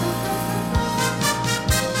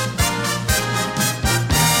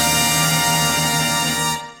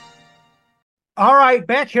 All right,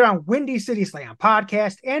 back here on Windy City Slam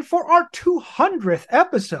Podcast, and for our 200th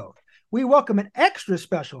episode, we welcome an extra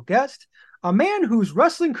special guest, a man whose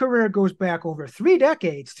wrestling career goes back over 3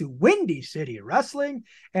 decades to Windy City Wrestling,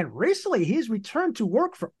 and recently he's returned to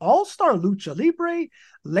work for All Star Lucha Libre.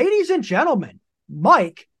 Ladies and gentlemen,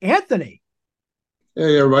 Mike Anthony.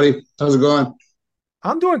 Hey, everybody. How's it going?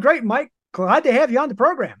 I'm doing great, Mike. Glad to have you on the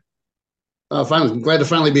program. Finally, glad to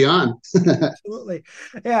finally be on. Absolutely.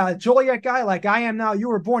 Yeah, Joliet guy like I am now. You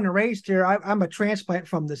were born and raised here. I'm a transplant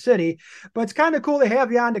from the city, but it's kind of cool to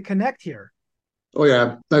have you on to connect here. Oh,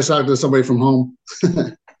 yeah. Nice talking to somebody from home.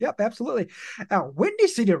 Yep, absolutely. Now, Windy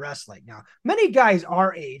City Wrestling. Now, many guys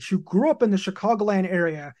our age who grew up in the Chicagoland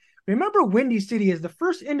area remember Windy City as the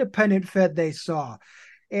first independent fed they saw.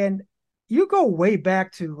 And you go way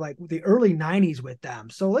back to like the early 90s with them.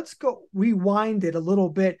 So let's go rewind it a little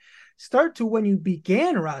bit. Start to when you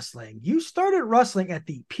began wrestling. You started wrestling at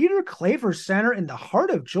the Peter Claver Center in the heart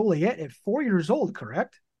of Joliet at 4 years old,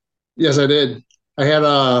 correct? Yes, I did.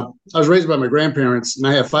 I was raised by my grandparents, and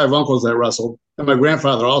I have 5 uncles that wrestled, and my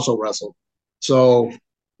grandfather also wrestled. So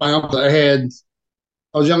my uncle, I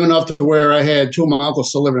was young enough to where I had 2 of my uncles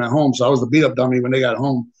still living at home, so I was the beat-up dummy when they got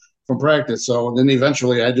home from practice. So then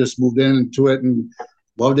eventually I just moved into it and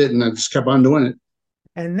loved it, and I just kept on doing it.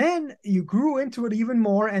 And then you grew into it even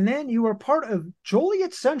more, and then you were part of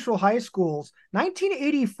Joliet Central High School's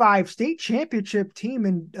 1985 state championship team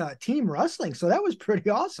in team wrestling. So that was pretty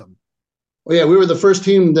awesome. Well, yeah, we were the first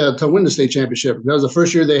team to win the state championship. That was the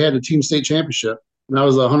first year they had a team state championship, and I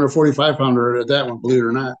was a 145-pounder at that one, believe it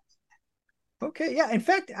or not. Okay, yeah. In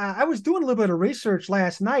fact, I was doing a little bit of research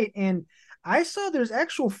last night, and I saw there's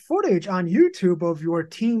actual footage on YouTube of your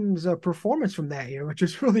team's performance from that year, which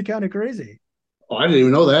is really kind of crazy. Oh, I didn't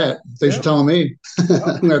even know that. Thanks for telling me. I'm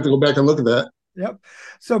going to have to go back and look at that. Yep.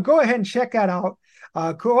 So go ahead and check that out.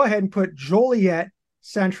 Go ahead and put Joliet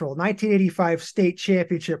Central 1985 State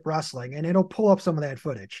Championship Wrestling, and it'll pull up some of that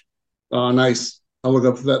footage. Oh, nice. I'll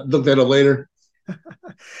look that up later.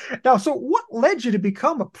 Now, so what led you to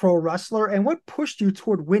become a pro wrestler, and what pushed you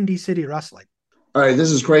toward Windy City Wrestling? All right,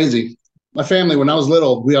 this is crazy. My family, when I was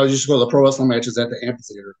little, we always used to go to the pro wrestling matches at the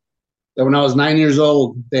amphitheater. Then when I was 9 years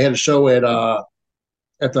old, they had a show at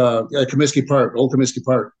Comiskey Park, Old Comiskey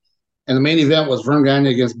Park. And the main event was Vern Gagne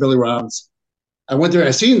against Billy Robbins. I went there,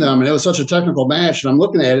 I seen them, and it was such a technical match. And I'm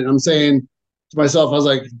looking at it, and I'm saying to myself, I was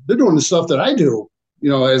like, they're doing the stuff that I do,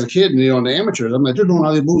 as a kid, in the amateurs. I'm like, they're doing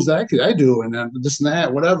all the moves that I do, and this and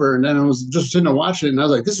that, whatever. And then I was just sitting there watching it, and I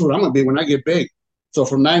was like, this is what I'm going to be when I get big. So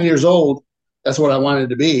from 9 years old, that's what I wanted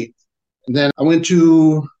to be. And then I used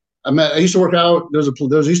to work out. There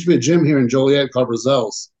used to be a gym here in Joliet called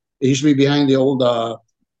Rozelle's. It used to be behind the old,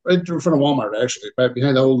 right in front of Walmart, actually, right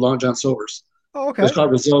behind the old Long John Silver's. Oh, okay. It's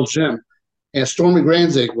called Rozelle's Gym. And Stormy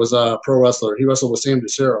Granzig was a pro wrestler. He wrestled with Sam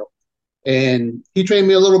DeCero. And he trained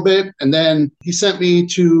me a little bit, and then he sent me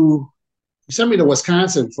to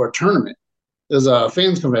Wisconsin for a tournament. It was a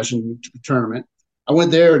fans convention tournament. I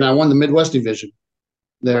went there and I won the Midwest division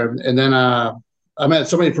there. And then I met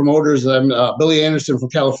so many promoters. Billy Anderson from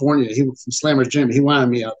California, he was from Slammer's Gym. He wanted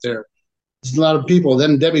me out there. There's a lot of people.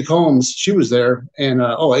 Then Debbie Combs, she was there. And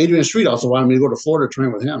Adrian Street also wanted me to go to Florida to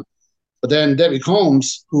train with him. But then Debbie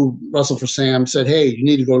Combs, who wrestled for Sam, said, hey, you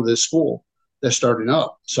need to go to this school that's starting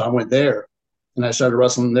up. So I went there and I started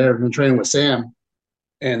wrestling there and training with Sam.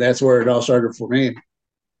 And that's where it all started for me.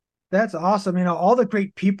 That's awesome. All the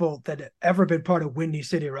great people that have ever been part of Windy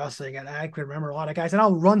City Wrestling, and I can remember a lot of guys, and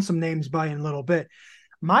I'll run some names by in a little bit.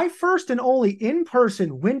 My first and only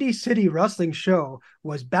in-person Windy City Wrestling show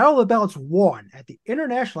was Battle of the Belts 1 at the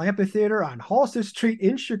International Amphitheater on Halsted Street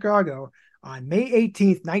in Chicago on May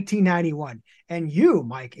 18th, 1991. And you,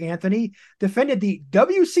 Mike Anthony, defended the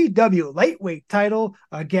WCW lightweight title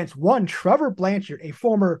against one Trevor Blanchard, a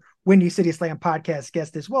former Windy City Slam podcast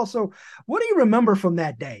guest as well. So what do you remember from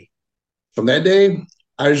that day? From that day,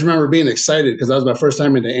 I just remember being excited because that was my first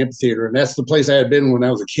time in the amphitheater. And that's the place I had been when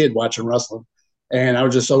I was a kid watching wrestling. And I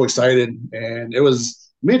was just so excited. And it was,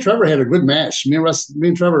 me and Trevor had a good match. Me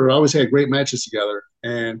and Trevor always had great matches together.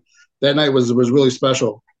 And that night was really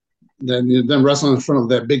special. Then wrestling in front of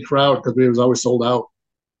that big crowd because we was always sold out.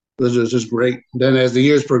 It was just great. Then as the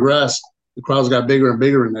years progressed, the crowds got bigger and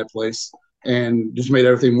bigger in that place and just made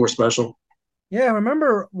everything more special. Yeah, I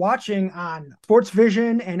remember watching on Sports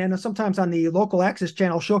Vision and then sometimes on the local access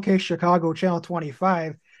channel, Showcase Chicago, Channel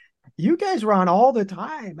 25. You guys were on all the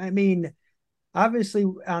time. I mean, obviously,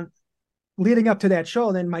 leading up to that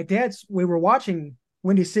show, then we were watching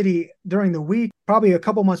Windy City during the week, probably a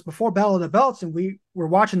couple months before Battle of the Belts, and we were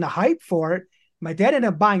watching the hype for it. My dad ended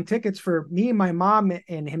up buying tickets for me and my mom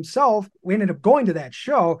and himself. We ended up going to that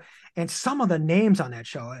show, and some of the names on that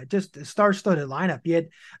show, just a star-studded lineup. You had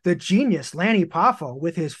the genius Lanny Poffo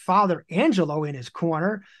with his father Angelo in his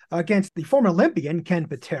corner against the former Olympian Ken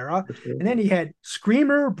Patera. And then he had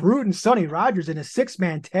Screamer, Brute, and Sonny Rogers in a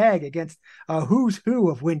six-man tag against who's who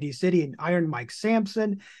of Windy City and Iron Mike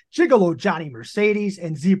Sampson, Gigolo Johnny Mercedes,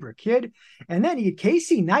 and Zebra Kid. And then he had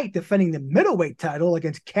Casey Knight defending the middleweight title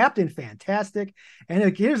against Captain Fantastic.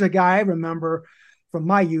 And here's a guy I remember from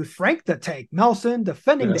my youth, Frank the Tank Nelson,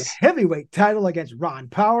 defending the heavyweight title against Ron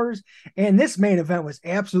Powers. And this main event was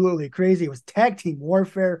absolutely crazy. It was tag team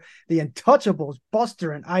warfare. The Untouchables,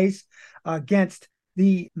 Buster and Ice, against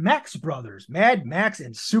the Max brothers, Mad Max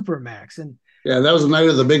and Super Max. And yeah, that was the night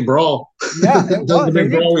of the big brawl. Yeah, it was. The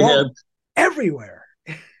big brawl we had everywhere.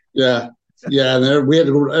 Yeah. And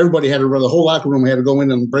everybody had to run, the whole locker room had to go in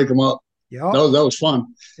and break them up. Yep. That was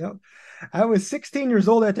fun. Yep. I was 16 years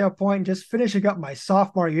old at that point, just finishing up my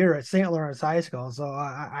sophomore year at St. Lawrence High School. So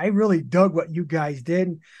I really dug what you guys did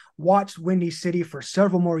and watched Windy City for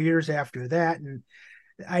several more years after that. And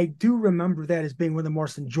I do remember that as being one of the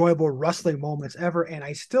most enjoyable wrestling moments ever. And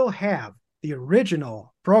I still have the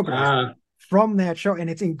original program from that show, and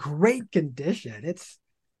it's in great condition.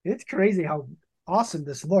 It's crazy how awesome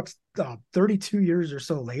this looks 32 years or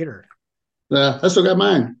so later. Yeah, I still got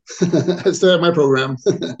mine. I still have my program.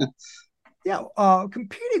 Yeah,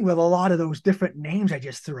 competing with a lot of those different names I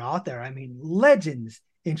just threw out there. I mean, legends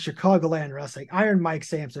in Chicagoland wrestling, Iron Mike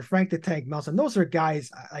Sampson, Frank the Tank Nelson. Those are guys,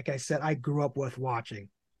 like I said, I grew up with watching.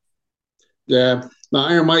 Yeah. Now,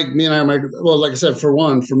 me and Iron Mike, well, like I said, for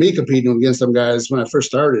me competing against them guys when I first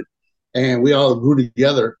started, and we all grew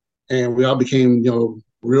together, and we all became,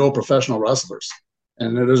 real professional wrestlers.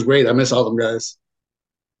 And it was great. I miss all them guys.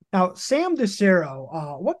 Now, Sam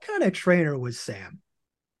DeCero, what kind of trainer was Sam?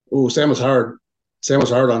 Oh, Sam was hard. Sam was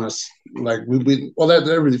hard on us. Like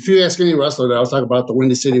if you ask any wrestler, that I was talking about the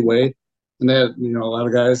Windy City Way, and that a lot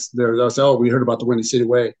of guys they'll say, "Oh, we heard about the Windy City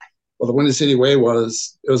Way." Well, the Windy City Way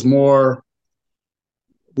was more.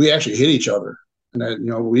 We actually hit each other, and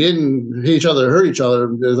that we didn't hit each other, hurt each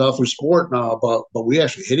other. It was all through sport now, but we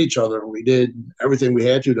actually hit each other, and we did everything we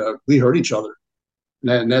had to. We hurt each other,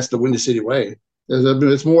 and that's the Windy City Way.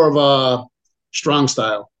 It's more of a strong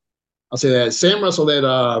style. I'll say that. Sam wrestled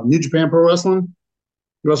at New Japan Pro Wrestling.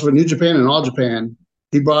 He wrestled at New Japan and All Japan.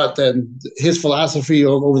 He brought his philosophy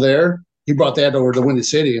over there. He brought that over to Windy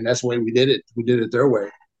City, and that's the way we did it. We did it their way,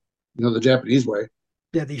 the Japanese way.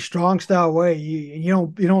 Yeah, the strong style way. You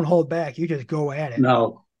don't hold back. You just go at it.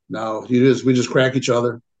 No. We just crack each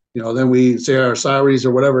other. Then we say our sorries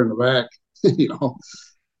or whatever in the back.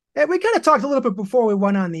 Yeah, we kind of talked a little bit before we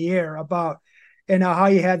went on the air about and how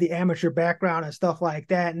you had the amateur background and stuff like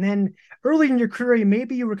that. And then early in your career,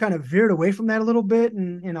 maybe you were kind of veered away from that a little bit,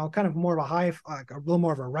 and kind of more of a little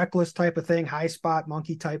more of a reckless type of thing, high spot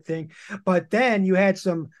monkey type thing. But then you had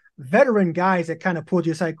some veteran guys that kind of pulled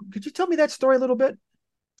you aside. Could you tell me that story a little bit?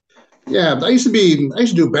 Yeah, I used to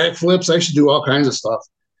do backflips. I used to do all kinds of stuff.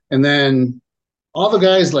 And then all the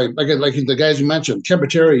guys, like the guys you mentioned, Kemper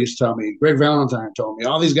Terry used to tell me, Greg Valentine told me,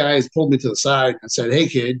 all these guys pulled me to the side and said, "Hey,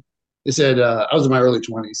 kid," they said, I was in my early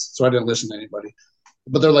 20s, so I didn't listen to anybody.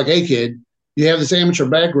 But they're like, "Hey, kid, you have this amateur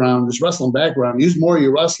background, this wrestling background. Use more of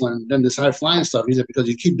your wrestling than this high flying stuff." He said, "Because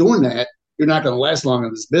you keep doing that, you're not going to last long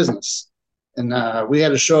in this business." And we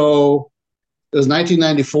had a show. It was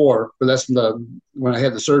 1994, but that's when I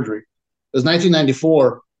had the surgery. It was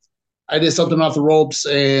 1994. I did something off the ropes,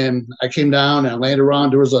 and I came down and I landed around.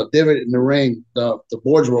 There was a divot in the ring. The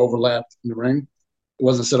boards were overlapped in the ring. It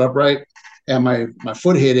wasn't set up right, and my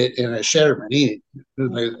foot hit it, and I shattered my knee.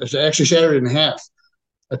 I actually shattered it in half.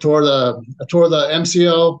 I tore the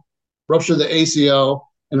MCL, ruptured the ACL,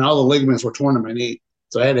 and all the ligaments were torn in my knee.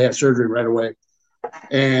 So I had to have surgery right away.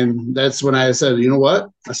 And that's when I said, you know what?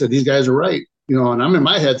 I said, these guys are right. And I'm in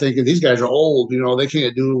my head thinking these guys are old, they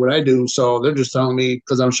can't do what I do. So they're just telling me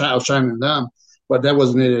because I was chiming them, but that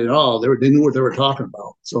wasn't it at all. They knew what they were talking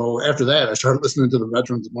about. So after that, I started listening to the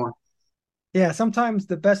veterans more. Yeah. Sometimes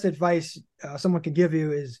the best advice someone can give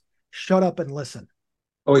you is shut up and listen.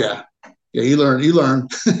 Oh yeah. Yeah. You learn.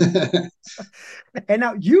 And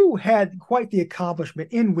now you had quite the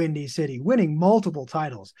accomplishment in Windy City, winning multiple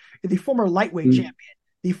titles. You're the former lightweight champion,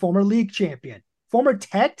 the former league champion, former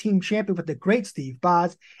tag team champion with the great Steve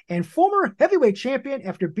Boz, and former heavyweight champion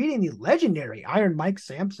after beating the legendary Iron Mike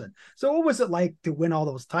Sampson. So what was it like to win all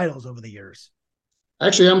those titles over the years?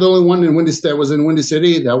 Actually, I'm the only one that was in Windy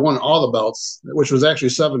City that won all the belts, which was actually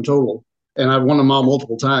 7 total. And I've won them all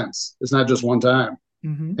multiple times. It's not just one time.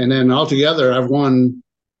 Mm-hmm. And then altogether, I've won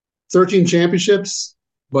 13 championships,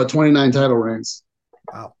 but 29 title reigns.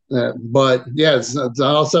 Wow. But yeah, it's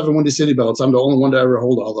all 7 Windy City belts. I'm the only one to ever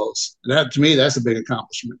hold all those. And that, to me, that's a big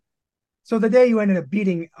accomplishment. So the day you ended up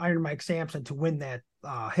beating Iron Mike Sampson to win that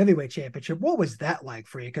heavyweight championship, what was that like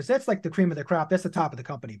for you? Because that's like the cream of the crop. That's the top of the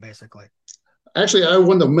company, basically. Actually, I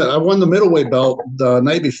won the middleweight belt the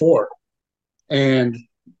night before, and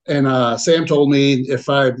Sam told me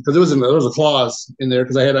because there was a clause in there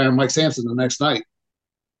because I had Iron Mike Sampson the next night.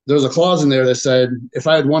 There was a clause in there that said if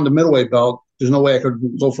I had won the middleweight belt, there's no way I could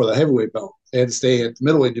go for the heavyweight belt. I had to stay at the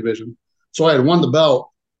middleweight division. So I had won the belt.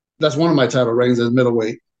 That's one of my title reigns as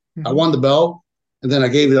middleweight. Mm-hmm. I won the belt, and then I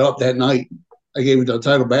gave it up that night. I gave the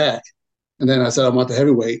title back, and then I said I want the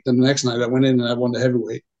heavyweight. Then the next night I went in and I won the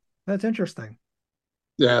heavyweight. That's interesting.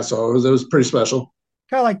 Yeah, so it was pretty special.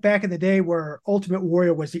 Kind of like back in the day where Ultimate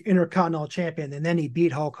Warrior was the Intercontinental Champion, and then he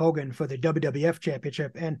beat Hulk Hogan for the WWF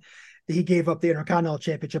Championship, and he gave up the Intercontinental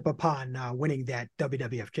Championship upon winning that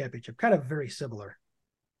WWF Championship. Kind of very similar.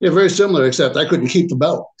 Yeah, very similar, except I couldn't keep the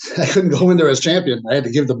belt. I couldn't go in there as champion. I had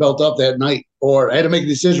to give the belt up that night, or I had to make a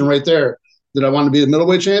decision right there. Did I want to be the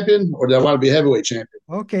middleweight champion, or did I want to be a heavyweight champion?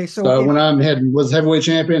 Okay, so was heavyweight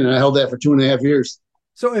champion, and I held that for 2.5 years.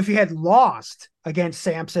 So if you had lost against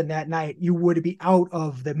Sampson that night, you would be out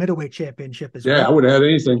of the middleweight championship as well. Yeah, I would have had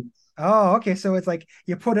anything. Oh, okay. So it's like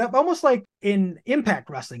you put up almost like in Impact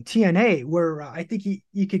Wrestling, TNA, where I think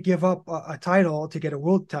you could give up a title to get a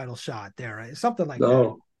world title shot there, right? Something like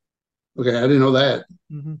that. Okay. I didn't know that.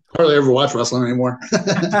 Mm-hmm. Hardly ever watch wrestling anymore.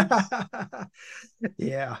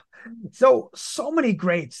 Yeah. So many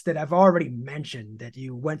greats that I've already mentioned that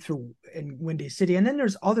you went through in Windy City. And then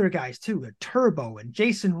there's other guys too, Turbo and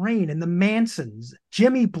Jason Rain and the Mansons,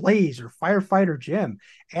 Jimmy Blaze or Firefighter Jim,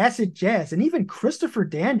 Acid Jazz, and even Christopher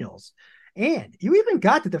Daniels. And you even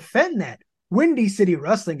got to defend that Windy City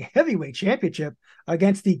Wrestling Heavyweight Championship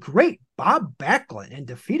against the great Bob Backlund and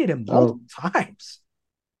defeated him multiple times.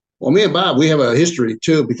 Well, me and Bob, we have a history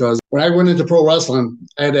too, because when I went into pro wrestling,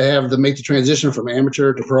 I had to make the transition from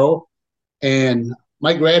amateur to pro. And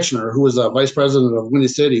Mike Ratchner, who was a vice president of Windy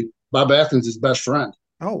City, Bob Backlund's his best friend.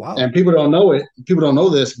 Oh, wow. And people don't know it. People don't know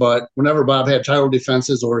this, but whenever Bob had title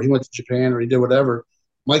defenses or he went to Japan or he did whatever,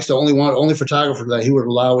 Mike's the only photographer that he would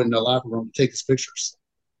allow in the locker room to take his pictures.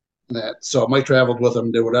 So Mike traveled with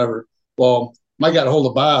him, did whatever. Well, Mike got a hold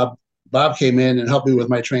of Bob. Bob came in and helped me with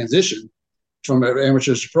my transition from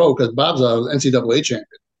amateurs to pro because Bob's a NCAA champion.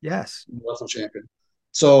 Yes. Wrestling champion.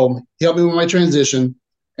 So he helped me with my transition.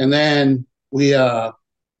 And then we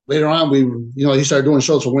later on he started doing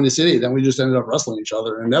shows for Windy City. Then we just ended up wrestling each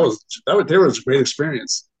other. And that was a great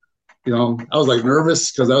experience. I was like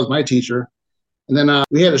nervous because that was my teacher. And then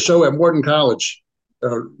we had a show at Morton College,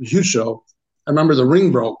 a huge show. I remember the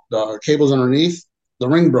ring broke, the cables underneath, the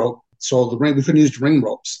ring broke. So we couldn't use the ring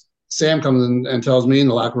ropes. Sam comes in and tells me in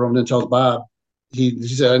the locker room, then tells Bob, he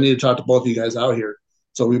said, I need to talk to both of you guys out here.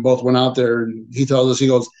 So we both went out there, and he tells us, he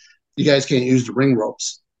goes, you guys can't use the ring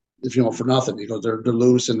ropes if for nothing. He goes, they're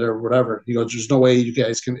loose and they're whatever. He goes, there's no way you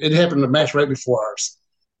guys can. It happened in a match right before ours.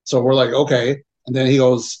 So we're like, okay. And then he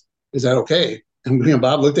goes, is that okay? And me and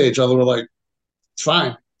Bob looked at each other. We're like, it's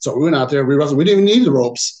fine. So we went out there. We wrestled. We didn't even need the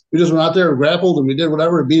ropes. We just went out there and grappled, and we did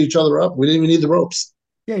whatever and beat each other up. We didn't even need the ropes.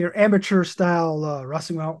 Yeah, your amateur style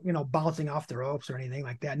wrestling, bouncing off the ropes or anything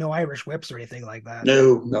like that. No Irish whips or anything like that.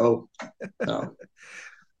 No.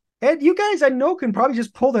 And you guys, I know, can probably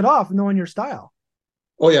just pull it off knowing your style.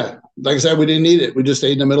 Oh yeah, like I said, we didn't need it. We just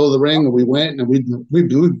stayed in the middle of the ring, and we went and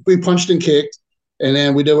we punched and kicked, and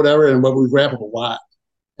then we did whatever, and we grappled a lot.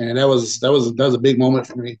 And that was a big moment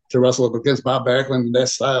for me to wrestle up against Bob Backlund in that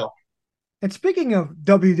style. And speaking of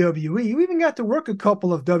WWE, you even got to work a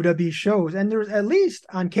couple of WWE shows, and there's at least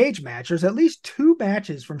on Cage Match, there's at least 2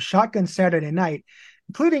 matches from Shotgun Saturday Night,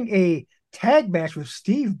 including a tag match with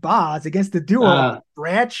Steve Boz against the duo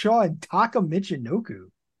Bradshaw and Taka Michinoku.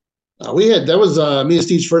 That was me and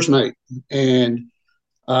Steve's first night, and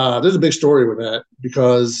there's a big story with that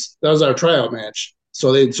because that was our tryout match.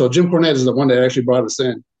 So Jim Cornette is the one that actually brought us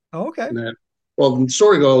in. Oh, okay. Well, the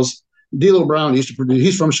story goes, D'Lo Brown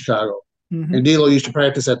he's from Chicago, and D'Lo used to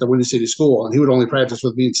practice at the Windy City School, and he would only practice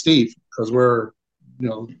with me and Steve because we're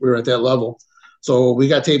at that level. So we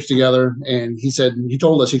got tapes together, and he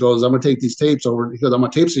told us, he goes, I'm going to take these tapes over. He goes, I'm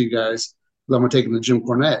going to tape some of you guys, because I'm going to take them to Jim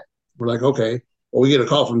Cornette. We're like, okay. Well, we get a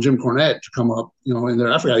call from Jim Cornette to come up, in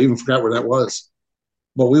there. I even forgot where that was.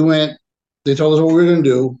 But we went, they told us what we were going to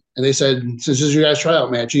do, and they said, since this is your guys'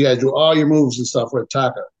 tryout match, you guys do all your moves and stuff with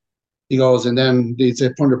Taka. He goes, and then they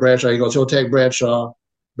said, point to Bradshaw. He goes, he'll tag Bradshaw.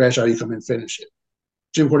 Bradshaw, you come in and finish it.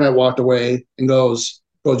 Jim Cornette walked away and goes,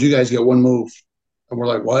 you guys get one move. And we're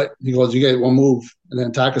like, what? He goes, you get one move. And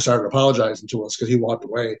then Taka started apologizing to us because he walked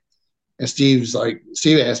away. And Steve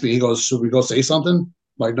asked me, he goes, should we go say something? I'm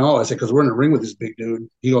like, no. I said, because we're in the ring with this big dude.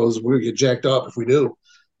 He goes, we're going to get jacked up if we do.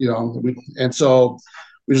 And so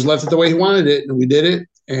we just left it the way he wanted it, and we did it.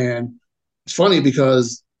 And it's funny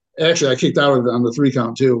because actually I kicked out of it on the 3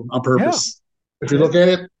 count too on purpose. Yeah. If you look at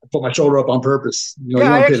it, I put my shoulder up on purpose.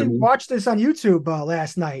 I actually watched this on YouTube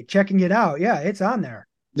last night, checking it out. Yeah, it's on there.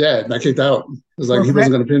 Yeah, and I kicked out. It was like he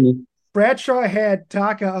wasn't going to pin me. Bradshaw had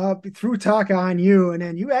Taka up, threw Taka on you, and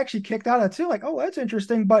then you actually kicked out of it too. Like, oh, that's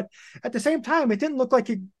interesting. But at the same time, it didn't look like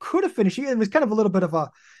it could have finished. It was kind of a little bit of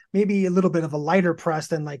a lighter press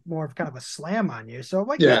than like more of kind of a slam on you. So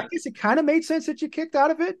I guess it kind of made sense that you kicked out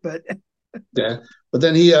of it, but yeah. But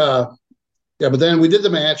then but then we did the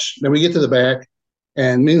match. Then we get to the back,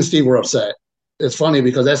 and me and Steve were upset. It's funny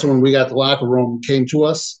because that's when we got the locker room came to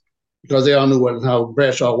us because they all knew how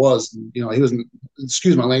Bradshaw was. He was,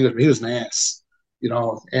 excuse my language, but he was an ass.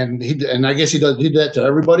 And I guess he did that to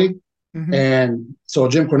everybody. Mm-hmm. And so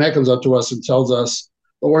Jim Cornette comes up to us and tells us,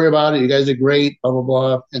 don't worry about it. You guys did great, blah, blah,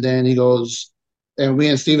 blah. And then he goes, and we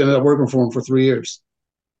and Steve ended up working for him for 3 years.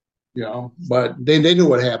 But they knew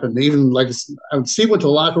what happened. Even Steve went to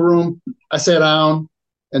the locker room. I sat down,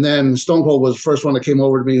 and then Stone Cold was the first one that came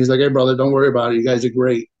over to me. He's like, hey, brother, don't worry about it. You guys did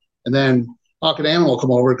great. And then Hawk and Animal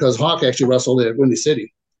come over because Hawk actually wrestled at Windy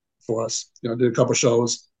City for us, did a couple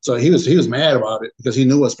shows. So he was mad about it because he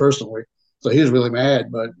knew us personally. So he was really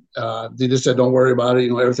mad, but they just said, don't worry about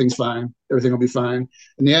it. Everything's fine. Everything will be fine.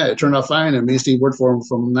 And yeah, it turned out fine. And me and Steve worked for him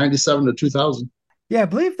from 97 to 2000. Yeah, I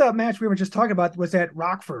believe that match we were just talking about was at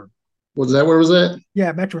Rockford. Was that where it was at?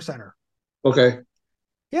 Yeah, Metro Center. Okay.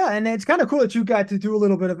 Yeah, and it's kind of cool that you got to do a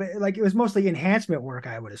little bit of it. Like, it was mostly enhancement work,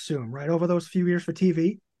 I would assume, right, over those few years for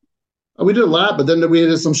TV? We did a lot, but then we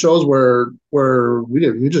did some shows where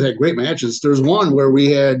we just had great matches. There's one where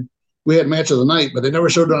we had match of the night, but they never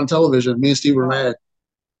showed it on television. Me and Steve were mad.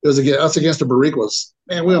 It was us against the Bariquas.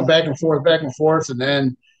 Man, we went back and forth, and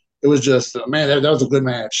then it was just, man, that was a good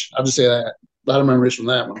match. I'll just say that. A lot of memories from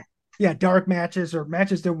that one. Yeah, dark matches or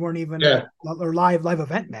matches that weren't even or live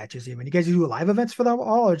event matches even. You guys do live events for them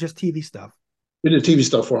all or just TV stuff? We did TV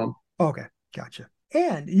stuff for them. Okay, gotcha.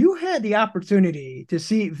 And you had the opportunity to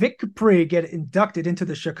see Vic Capri get inducted into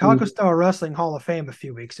the Chicago Star Wrestling Hall of Fame a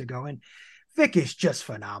few weeks ago. And Vic is just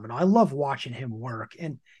phenomenal. I love watching him work.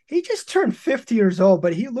 And he just turned 50 years old,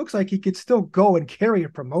 but he looks like he could still go and carry a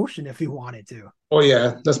promotion if he wanted to. Oh,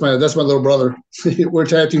 yeah. That's my little brother. We're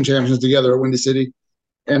tag team champions together at Windy City.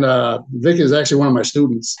 And Vic is actually one of my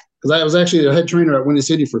students because I was actually a head trainer at Windy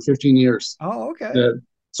City for 15 years. Oh, okay.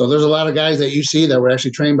 So there's a lot of guys that you see that were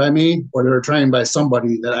actually trained by me or they were trained by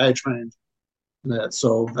somebody that I trained.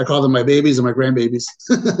 So I call them my babies and my grandbabies.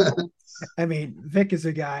 I mean, Vic is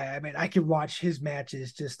a guy. I mean, I can watch his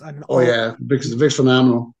matches just on. Oh yeah, Vic's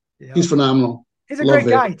phenomenal. Yeah. He's phenomenal. He's a great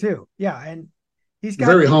guy too. Yeah, and he's got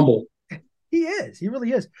very humble. He is. He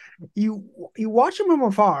really is. You watch him from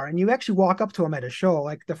afar, and you actually walk up to him at a show.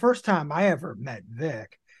 Like the first time I ever met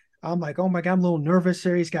Vic, I'm like, oh my God, I'm a little nervous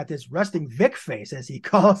here. He's got this resting Vic face, as he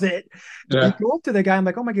calls it. Yeah. You go up to the guy, I'm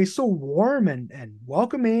like, oh my God, he's so warm and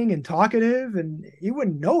welcoming and talkative, and he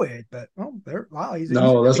wouldn't know it, but wow, he's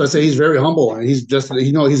that's why I say he's very humble, and he's just,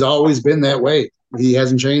 he's always been that way. He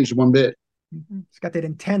hasn't changed one bit. He's got that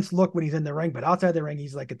intense look when he's in the ring, but outside the ring,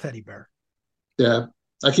 he's like a teddy bear. Yeah.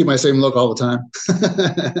 I keep my same look all the time.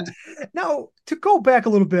 Now, to go back a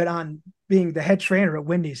little bit on being the head trainer at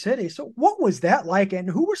Windy City, so what was that like, and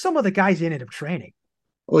who were some of the guys you ended up training?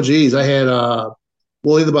 Oh, geez. I had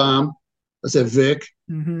Wooly the Bomb. I said Vic.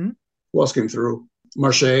 Mm-hmm. Who else came through?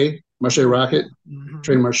 Marche Rocket. Mm-hmm.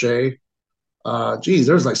 Trained Marche. Geez,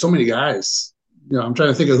 there's like so many guys. I'm trying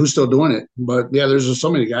to think of who's still doing it. But, yeah, there's just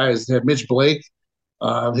so many guys. They had Mitch Blake,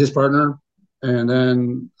 his partner, and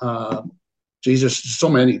then geez, there's so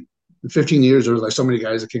many. In 15 years, there was like so many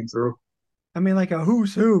guys that came through. I mean, like a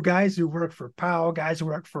who's who, guys who work for POW, guys who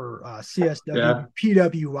work for CSW,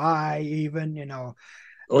 PWI, even,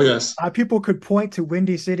 Oh, yes. People could point to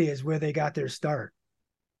Windy City as where they got their start.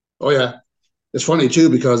 Oh, yeah. It's funny, too,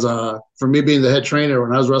 because for me being the head trainer,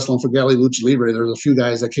 when I was wrestling for Galley Lucha Libre, there was a few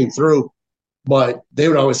guys that came through, but they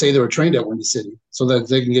would always say they were trained at Windy City so that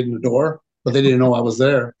they can get in the door, but they didn't know I was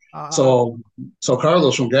there. So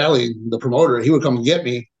Carlos from Galley, the promoter, he would come and get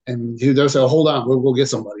me, and he would say, oh, hold on, we'll get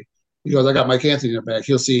somebody. He goes, I got Mike Anthony in the back.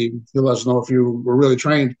 He'll let us know if you were really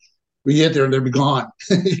trained. We get there and they'll be gone.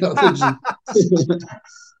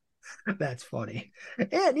 That's funny.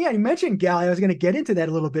 And yeah, you mentioned Galley. I was going to get into that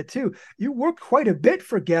a little bit too. You worked quite a bit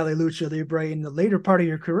for Galley Lucha Libre in the later part of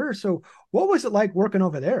your career. So what was it like working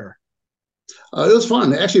over there? It was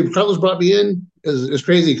fun. Actually, Carlos brought me in. It's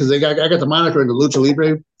crazy because I got the moniker in the Lucha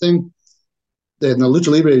Libre thing. In the Lucha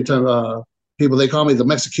Libre people, they call me the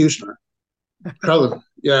Mexicutioner.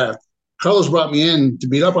 Carlos brought me in to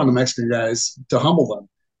beat up on the Mexican guys, to humble them.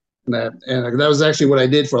 And that was actually what I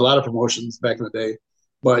did for a lot of promotions back in the day.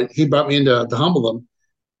 But he brought me in to humble them.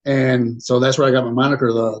 And so that's where I got my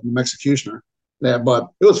moniker, the Mexicutioner. But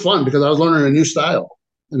it was fun because I was learning a new style.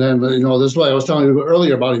 And then, this is what I was telling you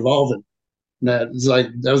earlier about evolving. That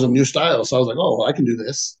was a new style. So I was like, oh, I can do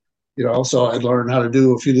this, so I learned how to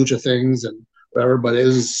do a few lucha things and whatever, but it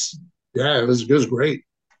was great.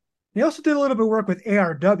 You also did a little bit of work with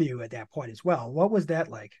ARW at that point as well. What was that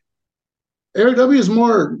like? ARW is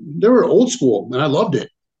they were old school and I loved it.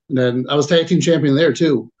 And then I was tag team champion there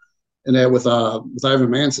too. And that with Ivan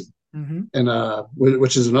Manson, mm-hmm. and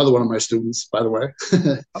which is another one of my students, by the way.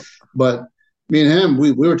 But me and him,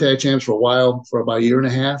 we were tag champs for a while, for about a year and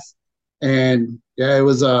a half. And yeah, it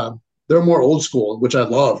was they were more old school, which I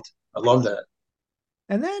loved. I loved that.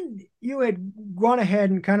 And then you had gone ahead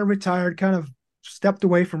and kind of retired, kind of stepped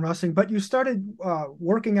away from wrestling, but you started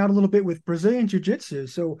working out a little bit with Brazilian Jiu-Jitsu.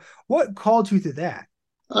 So what called you to that?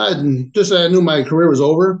 I knew my career was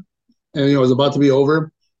over, and it was about to be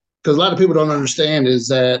over. Because a lot of people don't understand is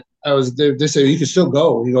that they say you can still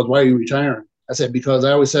go. He goes, why are you retiring? I said, because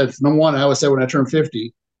I always said, number one, I always said when I turned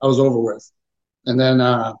 50, I was over with. And then,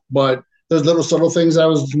 but there's little subtle things I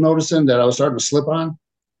was noticing that I was starting to slip on,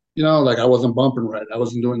 like I wasn't bumping right. I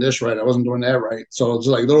wasn't doing this right. I wasn't doing that right. So it's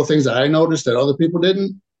like little things that I noticed that other people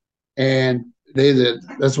didn't. And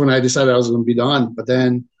that's when I decided I was going to be done. But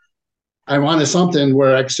then I wanted something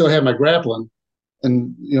where I could still have my grappling.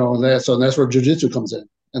 And, that's where jiu-jitsu comes in.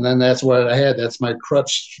 And then that's what I had. That's my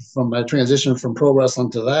crutch from my transition from pro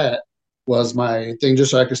wrestling to that was my thing,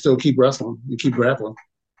 just so I could still keep wrestling and keep grappling.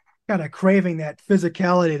 Kind of craving that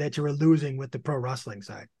physicality that you were losing with the pro wrestling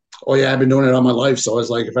side. Oh yeah, I've been doing it all my life. So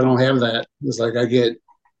it's like if I don't have that, it's like I get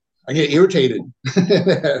irritated.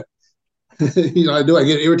 I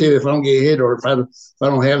get irritated if I don't get hit or if I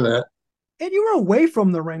don't have that. And you were away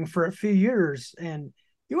from the ring for a few years, and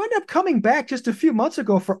you ended up coming back just a few months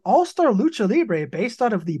ago for All Star Lucha Libre, based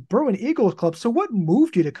out of the Bruin Eagles Club. So what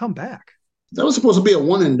moved you to come back? That was supposed to be a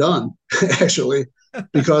one and done, actually,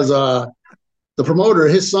 because the promoter,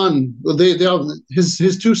 his son,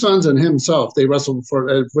 his two sons and himself, they wrestled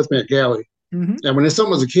with me at Galley. Mm-hmm. And when his son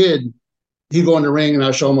was a kid, he'd go in the ring and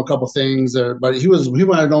I'd show him a couple things. But he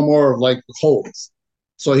wanted to know more of like holds.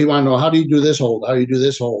 So he wanted to know, how do you do this hold? How do you do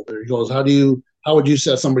this hold? Or he goes, how would you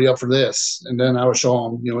set somebody up for this? And then I would show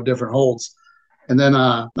him, different holds. And then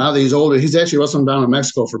now that he's older, he's actually wrestling down in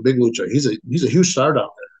Mexico for Big Lucha. He's a huge star down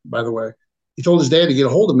there, by the way. He told his dad to get a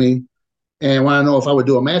hold of me. and wanted to know if I would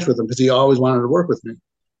do a match with him because he always wanted to work with me.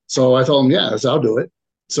 So I told him, yes, I'll do it.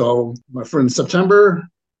 So my friend September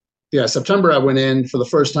I went in for the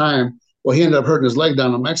first time. Well, he ended up hurting his leg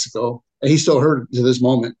down in Mexico, and he's still hurt to this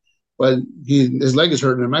moment. But his leg is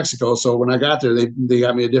hurting in Mexico. So when I got there, they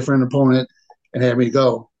got me a different opponent and had me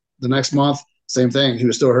go. The next month, same thing. He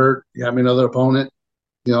was still hurt. He got me another opponent,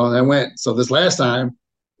 and I went. So this last time,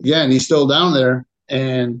 again, he's still down there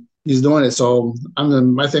and he's doing it. So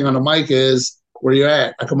my thing on the mic is, where you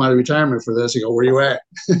at? I come out of retirement for this. You go, where you at?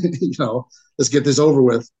 Let's get this over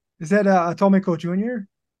with. Is that Atomico Jr.?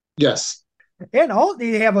 Yes. And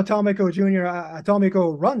they have Atomico Jr.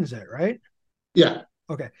 Atomico runs it, right? Yeah.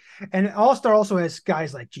 Okay. And All-Star also has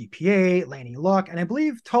guys like GPA, Lanny Luck, and I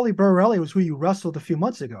believe Tully Burrelli was who you wrestled a few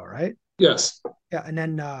months ago, right? Yes. Yeah, and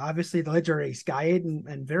then obviously the legendary Skyade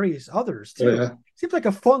and various others too. Yeah. Seems like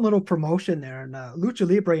a fun little promotion there, and Lucha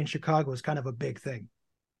Libre in Chicago is kind of a big thing.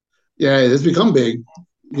 Yeah, it's become big.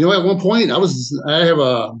 At one point I have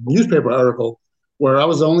a newspaper article where I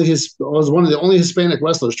was one of the only Hispanic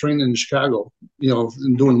wrestlers trained in Chicago,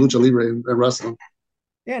 doing Lucha Libre and wrestling.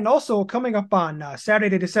 And also coming up on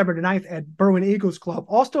Saturday, December 9th at Berwyn Eagles Club,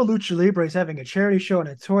 All-Star Lucha Libre is having a charity show and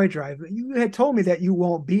a toy drive. You had told me that you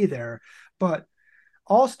won't be there, but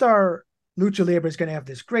All-Star Lucha Libre is going to have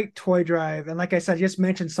this great toy drive. And like I said, I just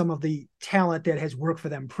mentioned some of the talent that has worked for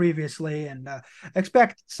them previously, and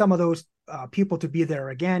expect some of those people to be there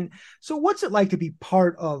again. So what's it like to be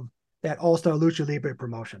part of that All-Star Lucha Libre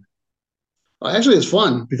promotion? Well, actually, it's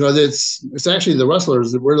fun because it's actually the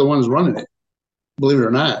wrestlers that we're the ones running it. Believe it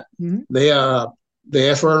or not, they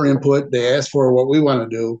ask for our input. They ask for what we want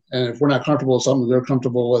to do, and if we're not comfortable with something, they're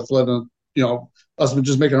comfortable with letting us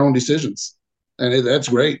just make our own decisions, and that's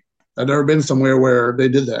great. I've never been somewhere where they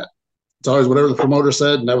did that. It's always whatever the promoter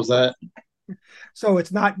said, and that was that. So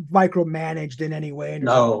it's not micromanaged in any way.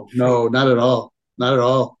 No, not at all, not at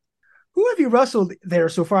all. Who have you wrestled there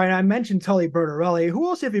so far? And I mentioned Tully Bertarelli. Who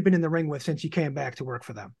else have you been in the ring with since you came back to work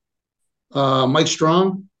for them? Mike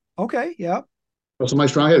Strong. Okay, yeah. So Mike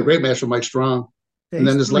Strong, I had a great match with Mike Strong. Yeah, and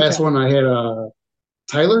then this last one I had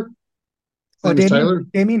Tyler. Damien Tyler?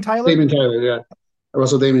 Damien Tyler, yeah. I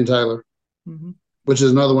wrestled Damien Tyler, which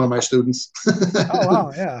is another one of my students. Oh,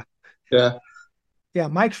 wow, yeah. Yeah. Yeah,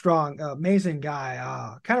 Mike Strong, amazing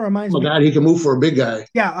guy. Kind of reminds me. Oh, God, he can move for a big guy.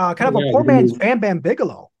 Yeah, kind of a poor man's Bam Bam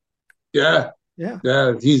Bigelow. Yeah.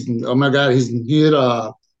 Oh my God, he had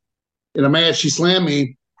in a match, he slammed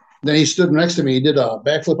me. Then he stood next to me. He did a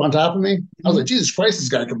backflip on top of me. I was like, Jesus Christ, this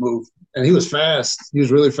guy can move. And he was fast. He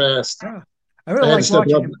was really fast. Yeah. I really like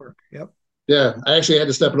watching him work. Yep. Yeah, I actually had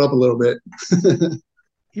to step it up a little bit.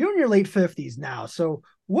 You're in your late 50s now. So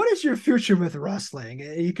what is your future with wrestling?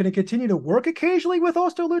 Are you going to continue to work occasionally with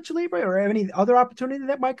All-Star Lucha Libre, or any other opportunity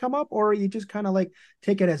that might come up? Or are you just kind of like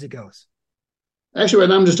take it as it goes? Actually, right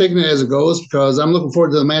now I'm just taking it as it goes because I'm looking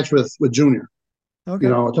forward to the match with Junior. Okay.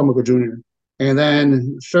 Atomico Junior. And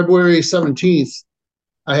then February 17th,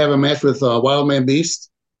 I have a match with Wildman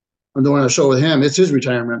Beast. I'm doing a show with him. It's his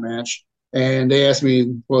retirement match. And they asked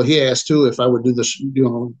me, well, he asked too if I would do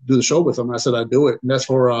the show with him. I said I'd do it. And that's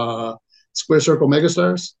for Square Circle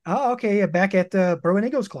Megastars. Oh, okay. Yeah, back at the Berwyn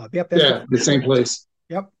Eagles Club. Yep. Yeah, the same place.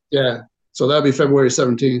 Yep. Yeah. So that'll be February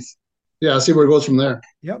 17th. Yeah, I'll see where it goes from there.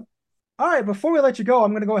 Yep. All right, before we let you go,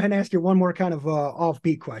 I'm going to go ahead and ask you one more kind of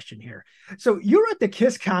offbeat question here. So you were at the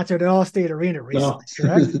KISS concert at Allstate Arena recently,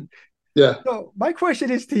 correct? Yeah. So my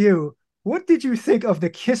question is to you, what did you think of the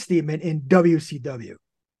KISS theme in WCW?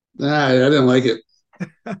 I didn't like it.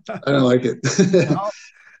 I didn't like it. No?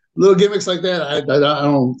 Little gimmicks like that, I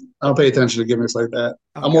don't pay attention to gimmicks like that.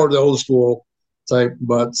 Okay. I'm more of the old school type,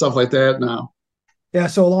 but stuff like that, no. Yeah,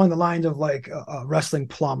 so along the lines of like a wrestling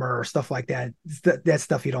plumber or stuff like that, that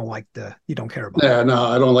stuff you don't care about. Yeah, no,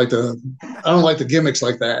 I don't like the gimmicks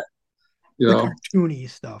like that. The cartoony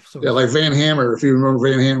stuff. So yeah, like Van Hammer, if you remember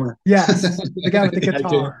Van Hammer. Yes, the guy with the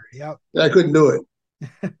guitar. Yep. I couldn't do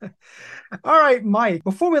it. All right, Mike,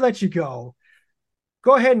 before we let you go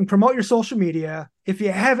ahead and promote your social media. If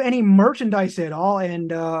you have any merchandise at all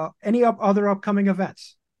and any other upcoming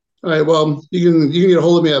events. All right, well, you can get a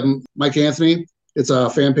hold of me at Mike Anthony. It's a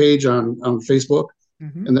fan page on Facebook.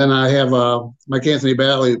 And then I have Mike Anthony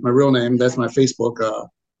Bailey, my real name. That's my Facebook,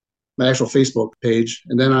 my actual Facebook page.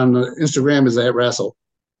 And then on Instagram is @Wrestle.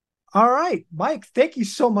 All right, Mike, thank you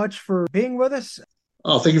so much for being with us.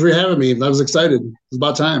 Oh, thank you for having me. I was excited. It's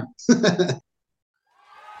about time.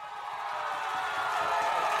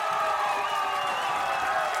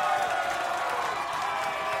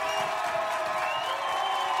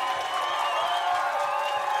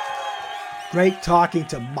 Great talking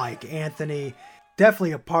to Mike Anthony.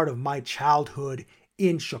 Definitely a part of my childhood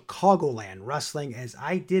in Chicagoland wrestling, as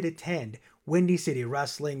I did attend Windy City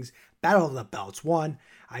Wrestling's Battle of the Belts 1.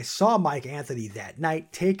 I saw Mike Anthony that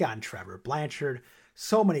night take on Trevor Blanchard.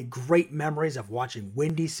 So many great memories of watching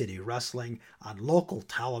Windy City Wrestling on local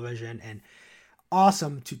television, and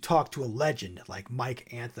awesome to talk to a legend like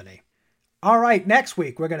Mike Anthony. All right, next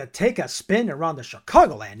week we're going to take a spin around the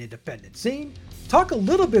Chicagoland independent scene, talk a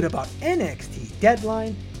little bit about NXT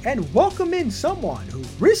Deadline, and welcome in someone who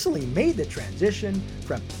recently made the transition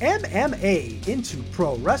from MMA into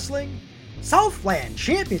pro wrestling, Southland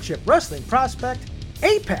Championship Wrestling prospect,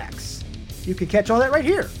 Apex. You can catch all that right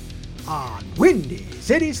here on Windy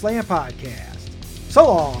City Slam Podcast. So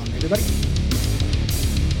long, everybody.